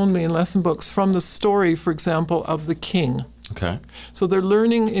their own main lesson books from the story, for example, of the king. Okay. So they're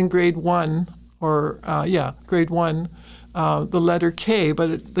learning in grade 1, grade 1, the letter K,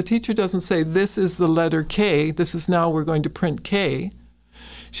 but the teacher doesn't say, this is the letter K, this is now we're going to print K.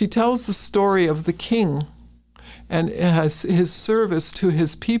 She tells the story of the king and his service to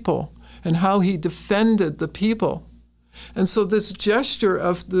his people and how he defended the people. And so this gesture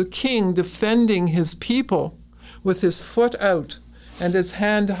of the king defending his people with his foot out and his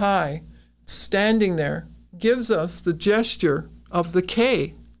hand high, standing there, gives us the gesture of the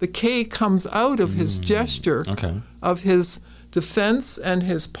K. The K comes out of his gesture of his defense and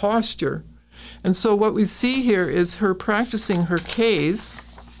his posture. And so what we see here is her practicing her Ks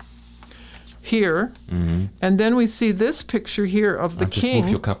here, and then we see this picture here of the king. Just move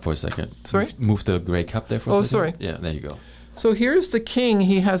your cup for a second. Sorry? Move the gray cup there for a second. Oh, sorry. Yeah, there you go. So here's the king.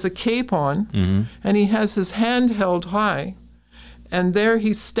 He has a cape on, and he has his hand held high, and there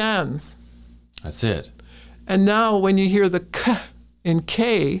he stands. That's it. And now when you hear the K in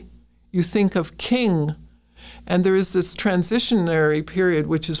K, you think of king. And there is this transitionary period,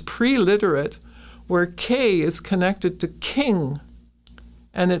 which is pre-literate, where K is connected to king.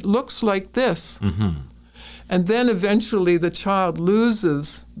 And it looks like this. And then eventually the child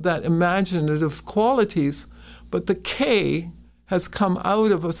loses that imaginative qualities, but the K has come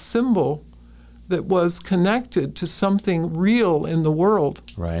out of a symbol that was connected to something real in the world.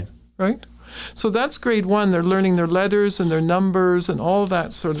 Right. Right? So that's grade 1. They're learning their letters and their numbers and all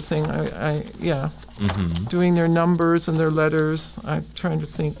that sort of thing. Doing their numbers and their letters. I'm trying to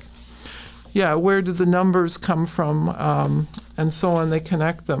think. Yeah, where do the numbers come from, and so on. They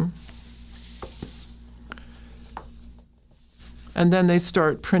connect them. And then they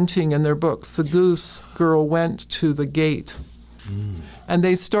start printing in their books. The goose girl went to the gate. And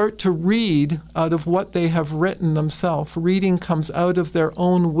they start to read out of what they have written themselves. Reading comes out of their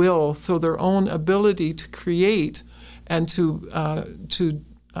own will, so their own ability to create and to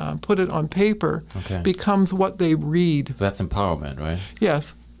put it on paper becomes what they read. So that's empowerment, right?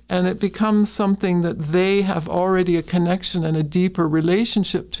 Yes. And it becomes something that they have already a connection and a deeper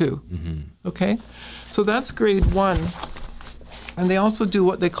relationship to. Okay? So that's grade 1. And they also do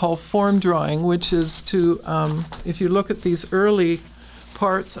what they call form drawing, which is to, if you look at these early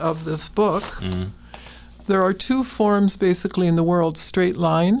parts of this book, there are 2 forms basically in the world, straight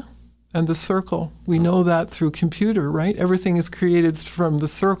line and the circle. We know that through computer, right? Everything is created from the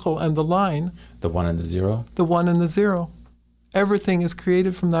circle and the line. The 1 and the 0? The 1 and the 0. Everything is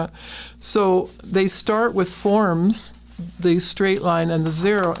created from that. So they start with forms, the straight line and the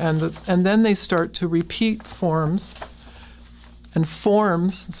 0, and then they start to repeat forms. And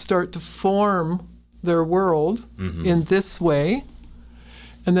forms start to form their world in this way.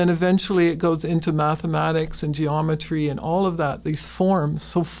 And then eventually it goes into mathematics and geometry and all of that, these forms.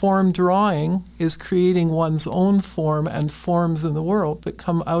 So form drawing is creating one's own form and forms in the world that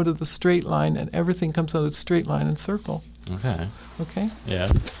come out of the straight line, and everything comes out of straight line and circle. Okay. Okay?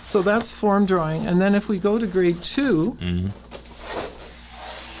 Yeah. So that's form drawing. And then if we go to grade 2,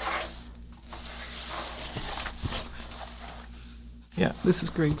 yeah, this is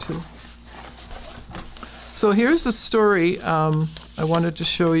grade 2. So here's the story I wanted to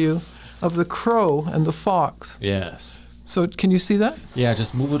show you of the crow and the fox. Yes. So can you see that? Yeah,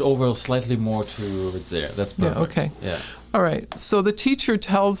 just move it over slightly more towards there. That's perfect. Yeah, okay. Yeah. All right. So the teacher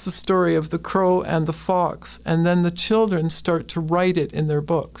tells the story of the crow and the fox, and then the children start to write it in their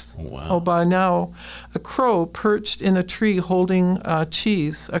books. Wow. Oh, by now, a crow perched in a tree holding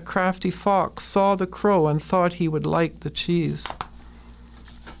cheese. A crafty fox saw the crow and thought he would like the cheese.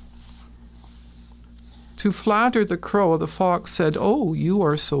 To flatter the crow, the fox said, "Oh, you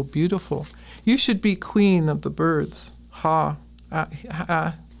are so beautiful. You should be queen of the birds."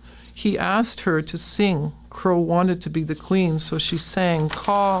 He asked her to sing. crow wanted to be the queen, so she sang,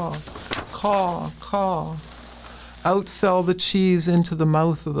 caw, caw, caw. Out fell the cheese into the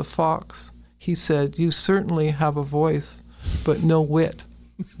mouth of the fox. He said, you certainly have a voice, but no wit,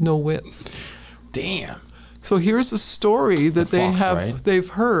 no wits. Damn. So here's a story that Right? they've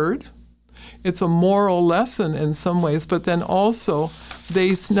heard. It's a moral lesson in some ways, but then also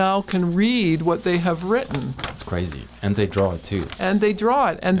they now can read what they have written. That's crazy. And they draw it too. And they draw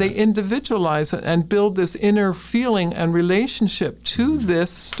it, and they individualize it and build this inner feeling and relationship to this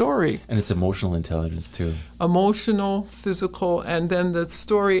story. And it's emotional intelligence too. Emotional, physical, and then the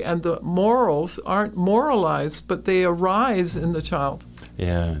story and the morals aren't moralized, but they arise in the child.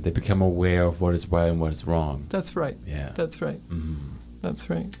 Yeah, they become aware of what is right and what is wrong. That's right. Yeah. That's right.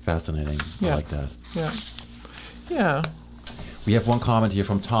 That's right. Fascinating. I Yeah. like that. Yeah. Yeah. We have one comment here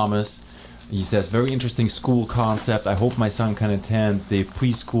from Thomas. He says, very interesting school concept. I hope my son can attend the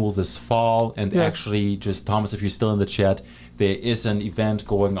preschool this fall. And Yes. actually, just Thomas, if you're still in the chat, there is an event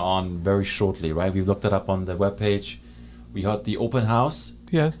going on very shortly, right? We've looked it up on the webpage. We had the open house,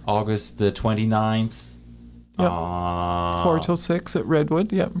 Yes. August the 29th. Yep. 4 till 6 at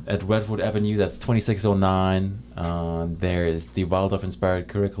Redwood. Yep. At Redwood Avenue, that's 2609. There is the Waldorf-inspired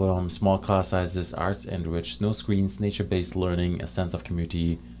curriculum, small class sizes, arts enriched, no screens, nature-based learning, a sense of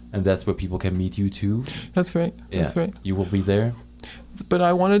community, and that's where people can meet you too. That's right. That's right. You will be there? But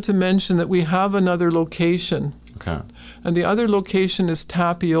I wanted to mention that we have another location, Okay. and the other location is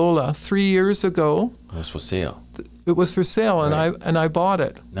Tapiola. 3 years ago, It was for sale. it was for sale, and Right. I bought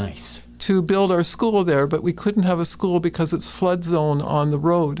it Nice. to build our school there, but we couldn't have a school because it's flood zone on the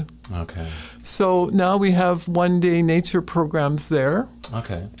road. Okay. So now we have one-day nature programs there,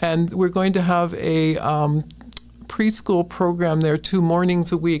 Okay. and we're going to have a preschool program there 2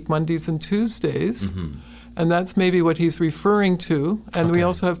 mornings a week, Mondays and Tuesdays. And that's maybe what he's referring to. And we Okay.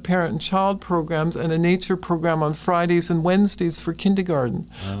 also have parent and child programs and a nature program on Fridays and Wednesdays for kindergarten.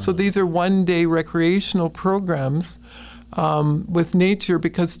 So these are one-day recreational programs with nature,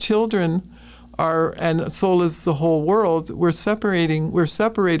 because children are, and so is the whole world, we're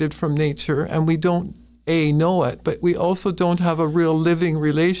separated from nature, and we don't know it, but we also don't have a real living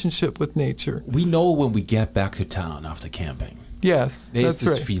relationship with nature. We know when we get back to town after camping. Yes, There's that's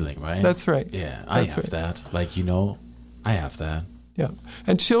this right. feeling, right? That's right. Yeah, I That's have right. that. Like, I have that. Yeah,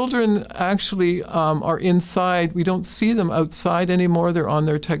 and children actually are inside. We don't see them outside anymore. They're on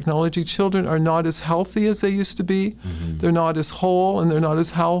their technology. Children are not as healthy as they used to be. They're not as whole, and they're not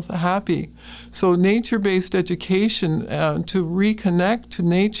as happy. So nature-based education to reconnect to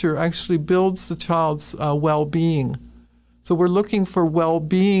nature actually builds the child's well-being. So we're looking for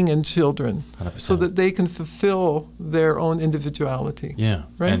well-being in children 100%. so that they can fulfill their own individuality. Yeah.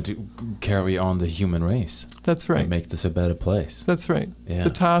 Right? And to carry on the human race. That's right. And make this a better place. That's right. Yeah. The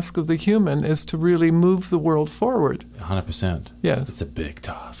task of the human is to really move the world forward. 100%. Yes. It's a big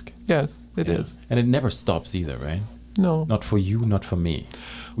task. Yes, it Yeah. is. And it never stops either, right? No. Not for you, not for me.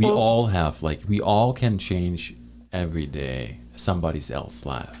 We Well- all have, we all can change every day somebody else's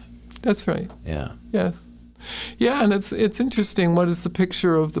life. That's right. Yeah. Yes. Yeah, and it's interesting. What is the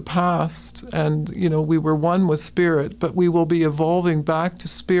picture of the past? And, we were one with spirit, but we will be evolving back to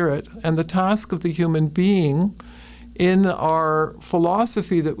spirit. And the task of the human being in our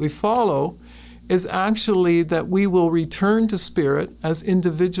philosophy that we follow is actually that we will return to spirit as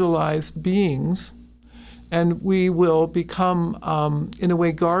individualized beings, and we will become, in a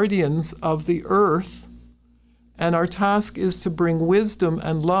way, guardians of the earth. And our task is to bring wisdom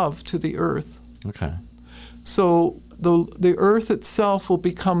and love to the earth. Okay. So the earth itself will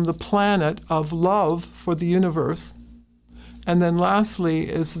become the planet of love for the universe. And then lastly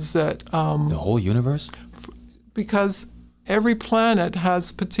is that The whole universe? because every planet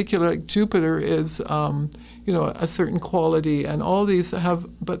has particular, like Jupiter is, a certain quality, and all these have,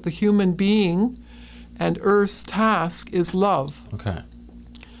 but the human being and Earth's task is love. Okay.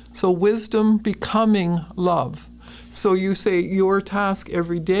 So wisdom becoming love. So you say your task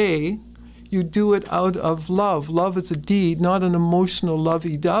every day, you do it out of love. Love is a deed, not an emotional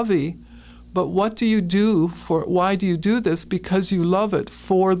lovey-dovey. But what do you do why do you do this? Because you love it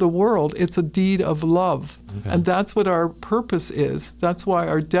for the world. It's a deed of love. Okay. And that's what our purpose is. That's why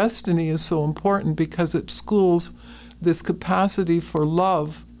our destiny is so important, because it schools this capacity for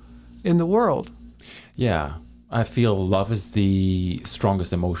love in the world. Yeah. I feel love is the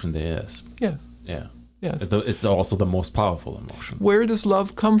strongest emotion there is. Yes, Yeah. yes. It's also the most powerful emotion. Where does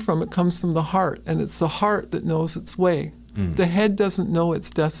love come from? It comes from the heart, and it's the heart that knows its way. The head doesn't know its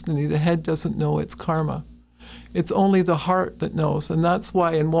destiny. The head doesn't know its karma. It's only the heart that knows, and that's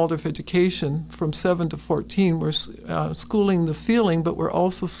why in Waldorf education, from 7 to 14, we're schooling the feeling, but we're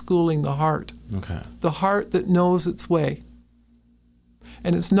also schooling the heart. Okay. The heart that knows its way.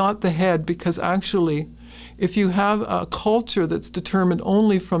 And it's not the head, because actually, if you have a culture that's determined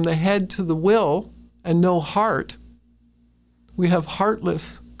only from the head to the will and no heart, we have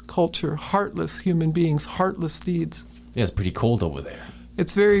heartless culture, heartless human beings, heartless deeds. Yeah, it's pretty cold over there.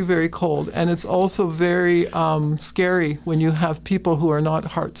 It's very, very cold. And it's also very scary when you have people who are not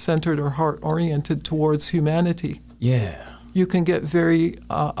heart-centered or heart-oriented towards humanity. Yeah. You can get very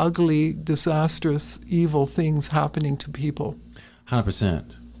ugly, disastrous, evil things happening to people. 100%.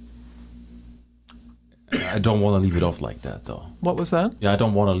 I don't want to leave it off like that, though. What was that? Yeah, I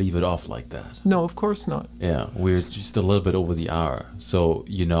don't want to leave it off like that. No, of course not. Yeah, we're just a little bit over the hour. So,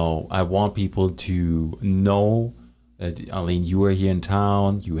 I want people to know that, Arlene, you are here in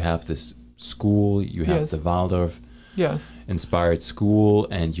town. You have this school. You have Yes. the Waldorf Yes. inspired school.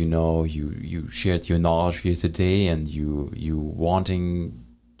 And, you shared your knowledge here today. And you wanting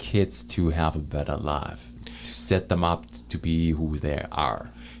kids to have a better life, to set them up to be who they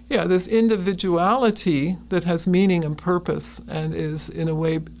are. Yeah, this individuality that has meaning and purpose and is, in a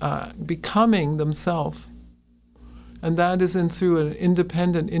way, becoming themselves. And that is through an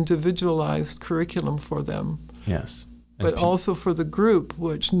independent, individualized curriculum for them. Yes. But also for the group,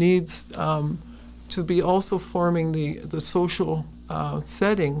 which needs to be also forming the social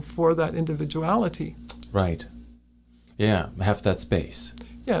setting for that individuality. Right. Yeah, have that space.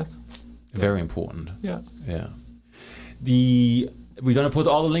 Yes. Very important. Yeah. Yeah. We're going to put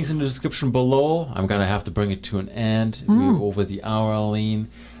all the links in the description below. I'm going to have to bring it to an end. We're over the hour, Arlene.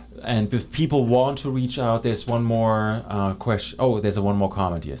 And if people want to reach out, there's one more question. Oh, there's one more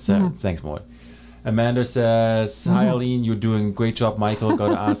comment here. So, thanks, Maud. Amanda says, hi, Arlene. You're doing a great job, Michael. Got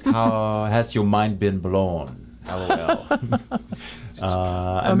to ask, how has your mind been blown? LOL.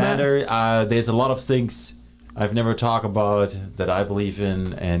 Amanda, there's a lot of things I've never talked about that I believe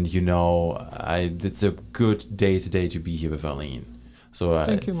in. And, it's a good day today to be here with Arlene. So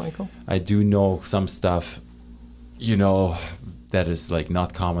Thank you, Michael. I do know some stuff, that is like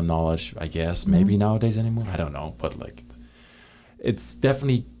not common knowledge, I guess, maybe nowadays anymore. I don't know. But it's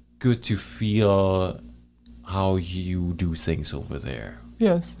definitely good to feel how you do things over there.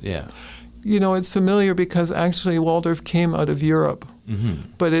 Yes. Yeah. It's familiar because actually Waldorf came out of Europe.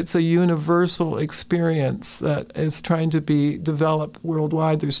 But it's a universal experience that is trying to be developed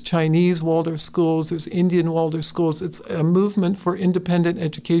worldwide. There's Chinese Waldorf schools, there's Indian Waldorf schools. It's a movement for independent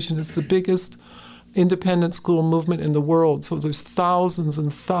education. It's the biggest independent school movement in the world. So there's thousands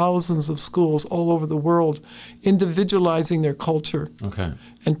and thousands of schools all over the world individualizing their culture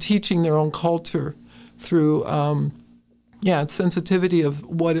and teaching their own culture through sensitivity of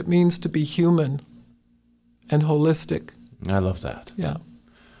what it means to be human and holistic. I love that. Yeah.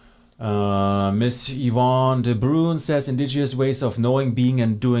 Miss Yvonne de Bruin says indigenous ways of knowing, being,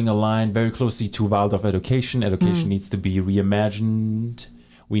 and doing align very closely to Waldorf education. Education needs to be reimagined.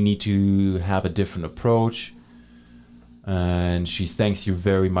 We need to have a different approach. And she thanks you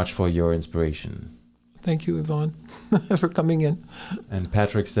very much for your inspiration. Thank you, Yvonne, for coming in. And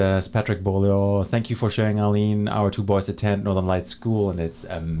Patrick says, Patrick Bolio, thank you for sharing, Arlene. Our two boys attend Northern Lights School, and it's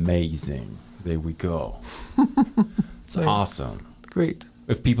amazing. There we go. It's awesome. Great.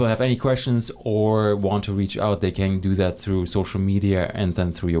 If people have any questions or want to reach out, they can do that through social media and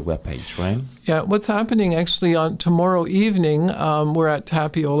then through your webpage, right? Yeah, what's happening actually on tomorrow evening, we're at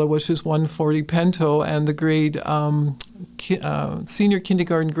Tapiola, which is 140 Pento, and the grade senior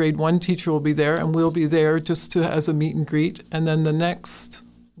kindergarten grade 1 teacher will be there, and we'll be there just as a meet and greet. And then the next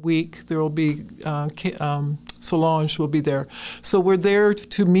week there will be Solange will be there. So we're there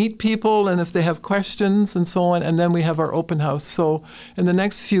to meet people and if they have questions and so on, and then we have our open house. So in the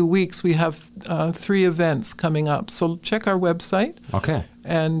next few weeks we have 3 events coming up. So check our website. Okay.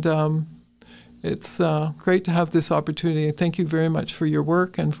 And it's great to have this opportunity. Thank you very much for your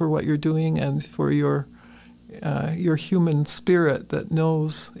work and for what you're doing and for your human spirit that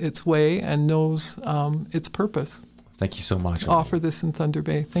knows its way and knows its purpose. Thank you so much. Offer this in Thunder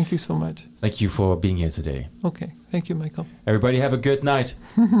Bay. Thank you so much. Thank you for being here today. Okay. Thank you, Michael. Everybody have a good night.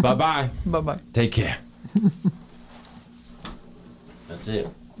 Bye-bye. Bye-bye. Take care. That's it.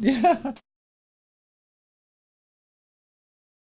 Yeah.